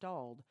are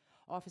installed.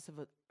 Office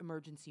of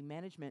Emergency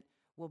Management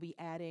will be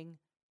adding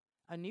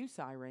a new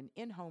siren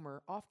in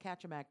Homer off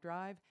Catchamack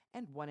Drive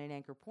and one in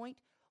Anchor Point,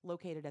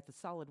 located at the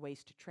solid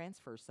waste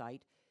transfer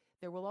site.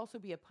 There will also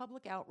be a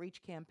public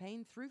outreach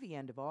campaign through the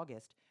end of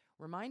August,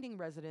 reminding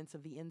residents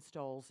of the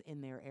installs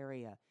in their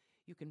area.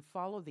 You can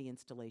follow the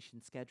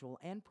installation schedule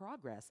and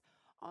progress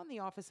on the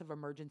Office of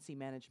Emergency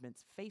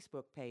Management's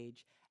Facebook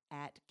page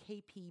at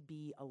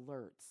KPB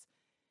Alerts.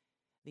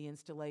 The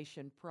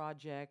installation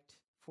project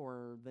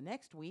for the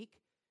next week,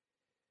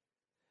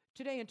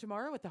 today and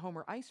tomorrow at the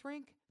Homer Ice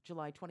Rink,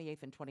 July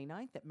 28th and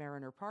 29th at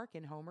Mariner Park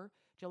in Homer,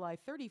 July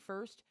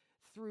 31st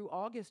through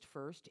August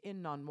 1st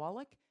in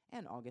Nonwallick,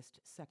 and August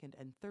 2nd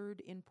and 3rd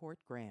in Port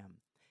Graham.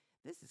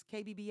 This is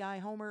KBBI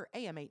Homer,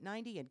 AM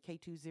 890 and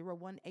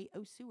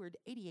K201AO Seward,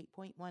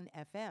 88.1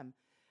 FM.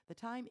 The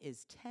time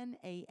is 10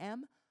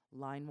 a.m.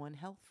 Line 1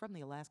 Health from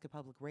the Alaska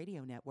Public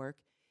Radio Network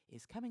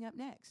is coming up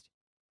next.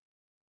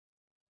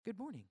 Good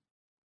morning.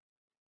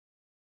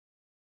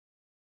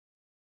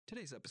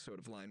 Today's episode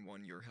of Line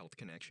 1 Your Health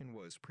Connection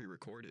was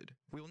pre-recorded.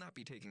 We will not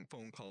be taking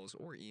phone calls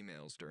or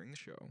emails during the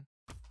show.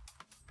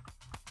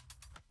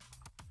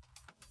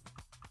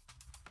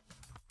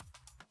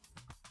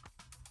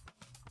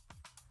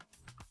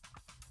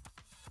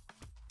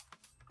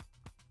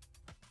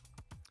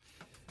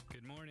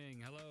 Good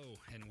morning, hello,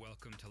 and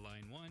welcome to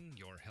Line 1,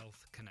 Your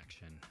Health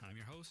Connection. I'm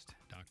your host,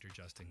 Dr.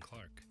 Justin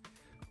Clark.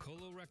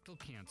 Colorectal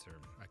cancer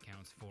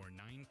accounts for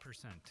 9%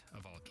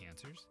 of all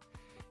cancers.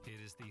 It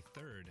is the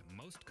third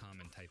most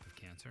common type of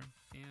cancer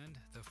and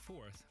the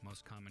fourth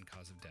most common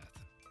cause of death.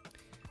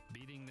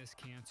 Beating this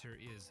cancer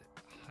is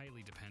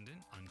highly dependent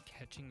on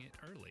catching it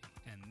early,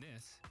 and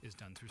this is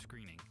done through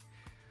screening.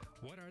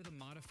 What are the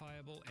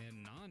modifiable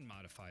and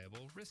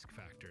non-modifiable risk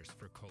factors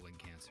for colon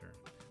cancer?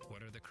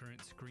 What are the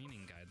current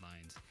screening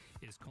guidelines?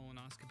 Is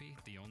colonoscopy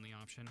the only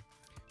option?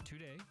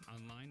 Today,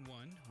 on Line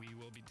 1, we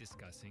will be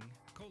discussing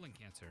colon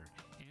cancer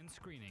and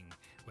screening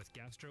with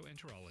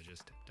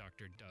gastroenterologist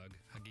Dr. Doug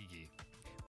Hagigi.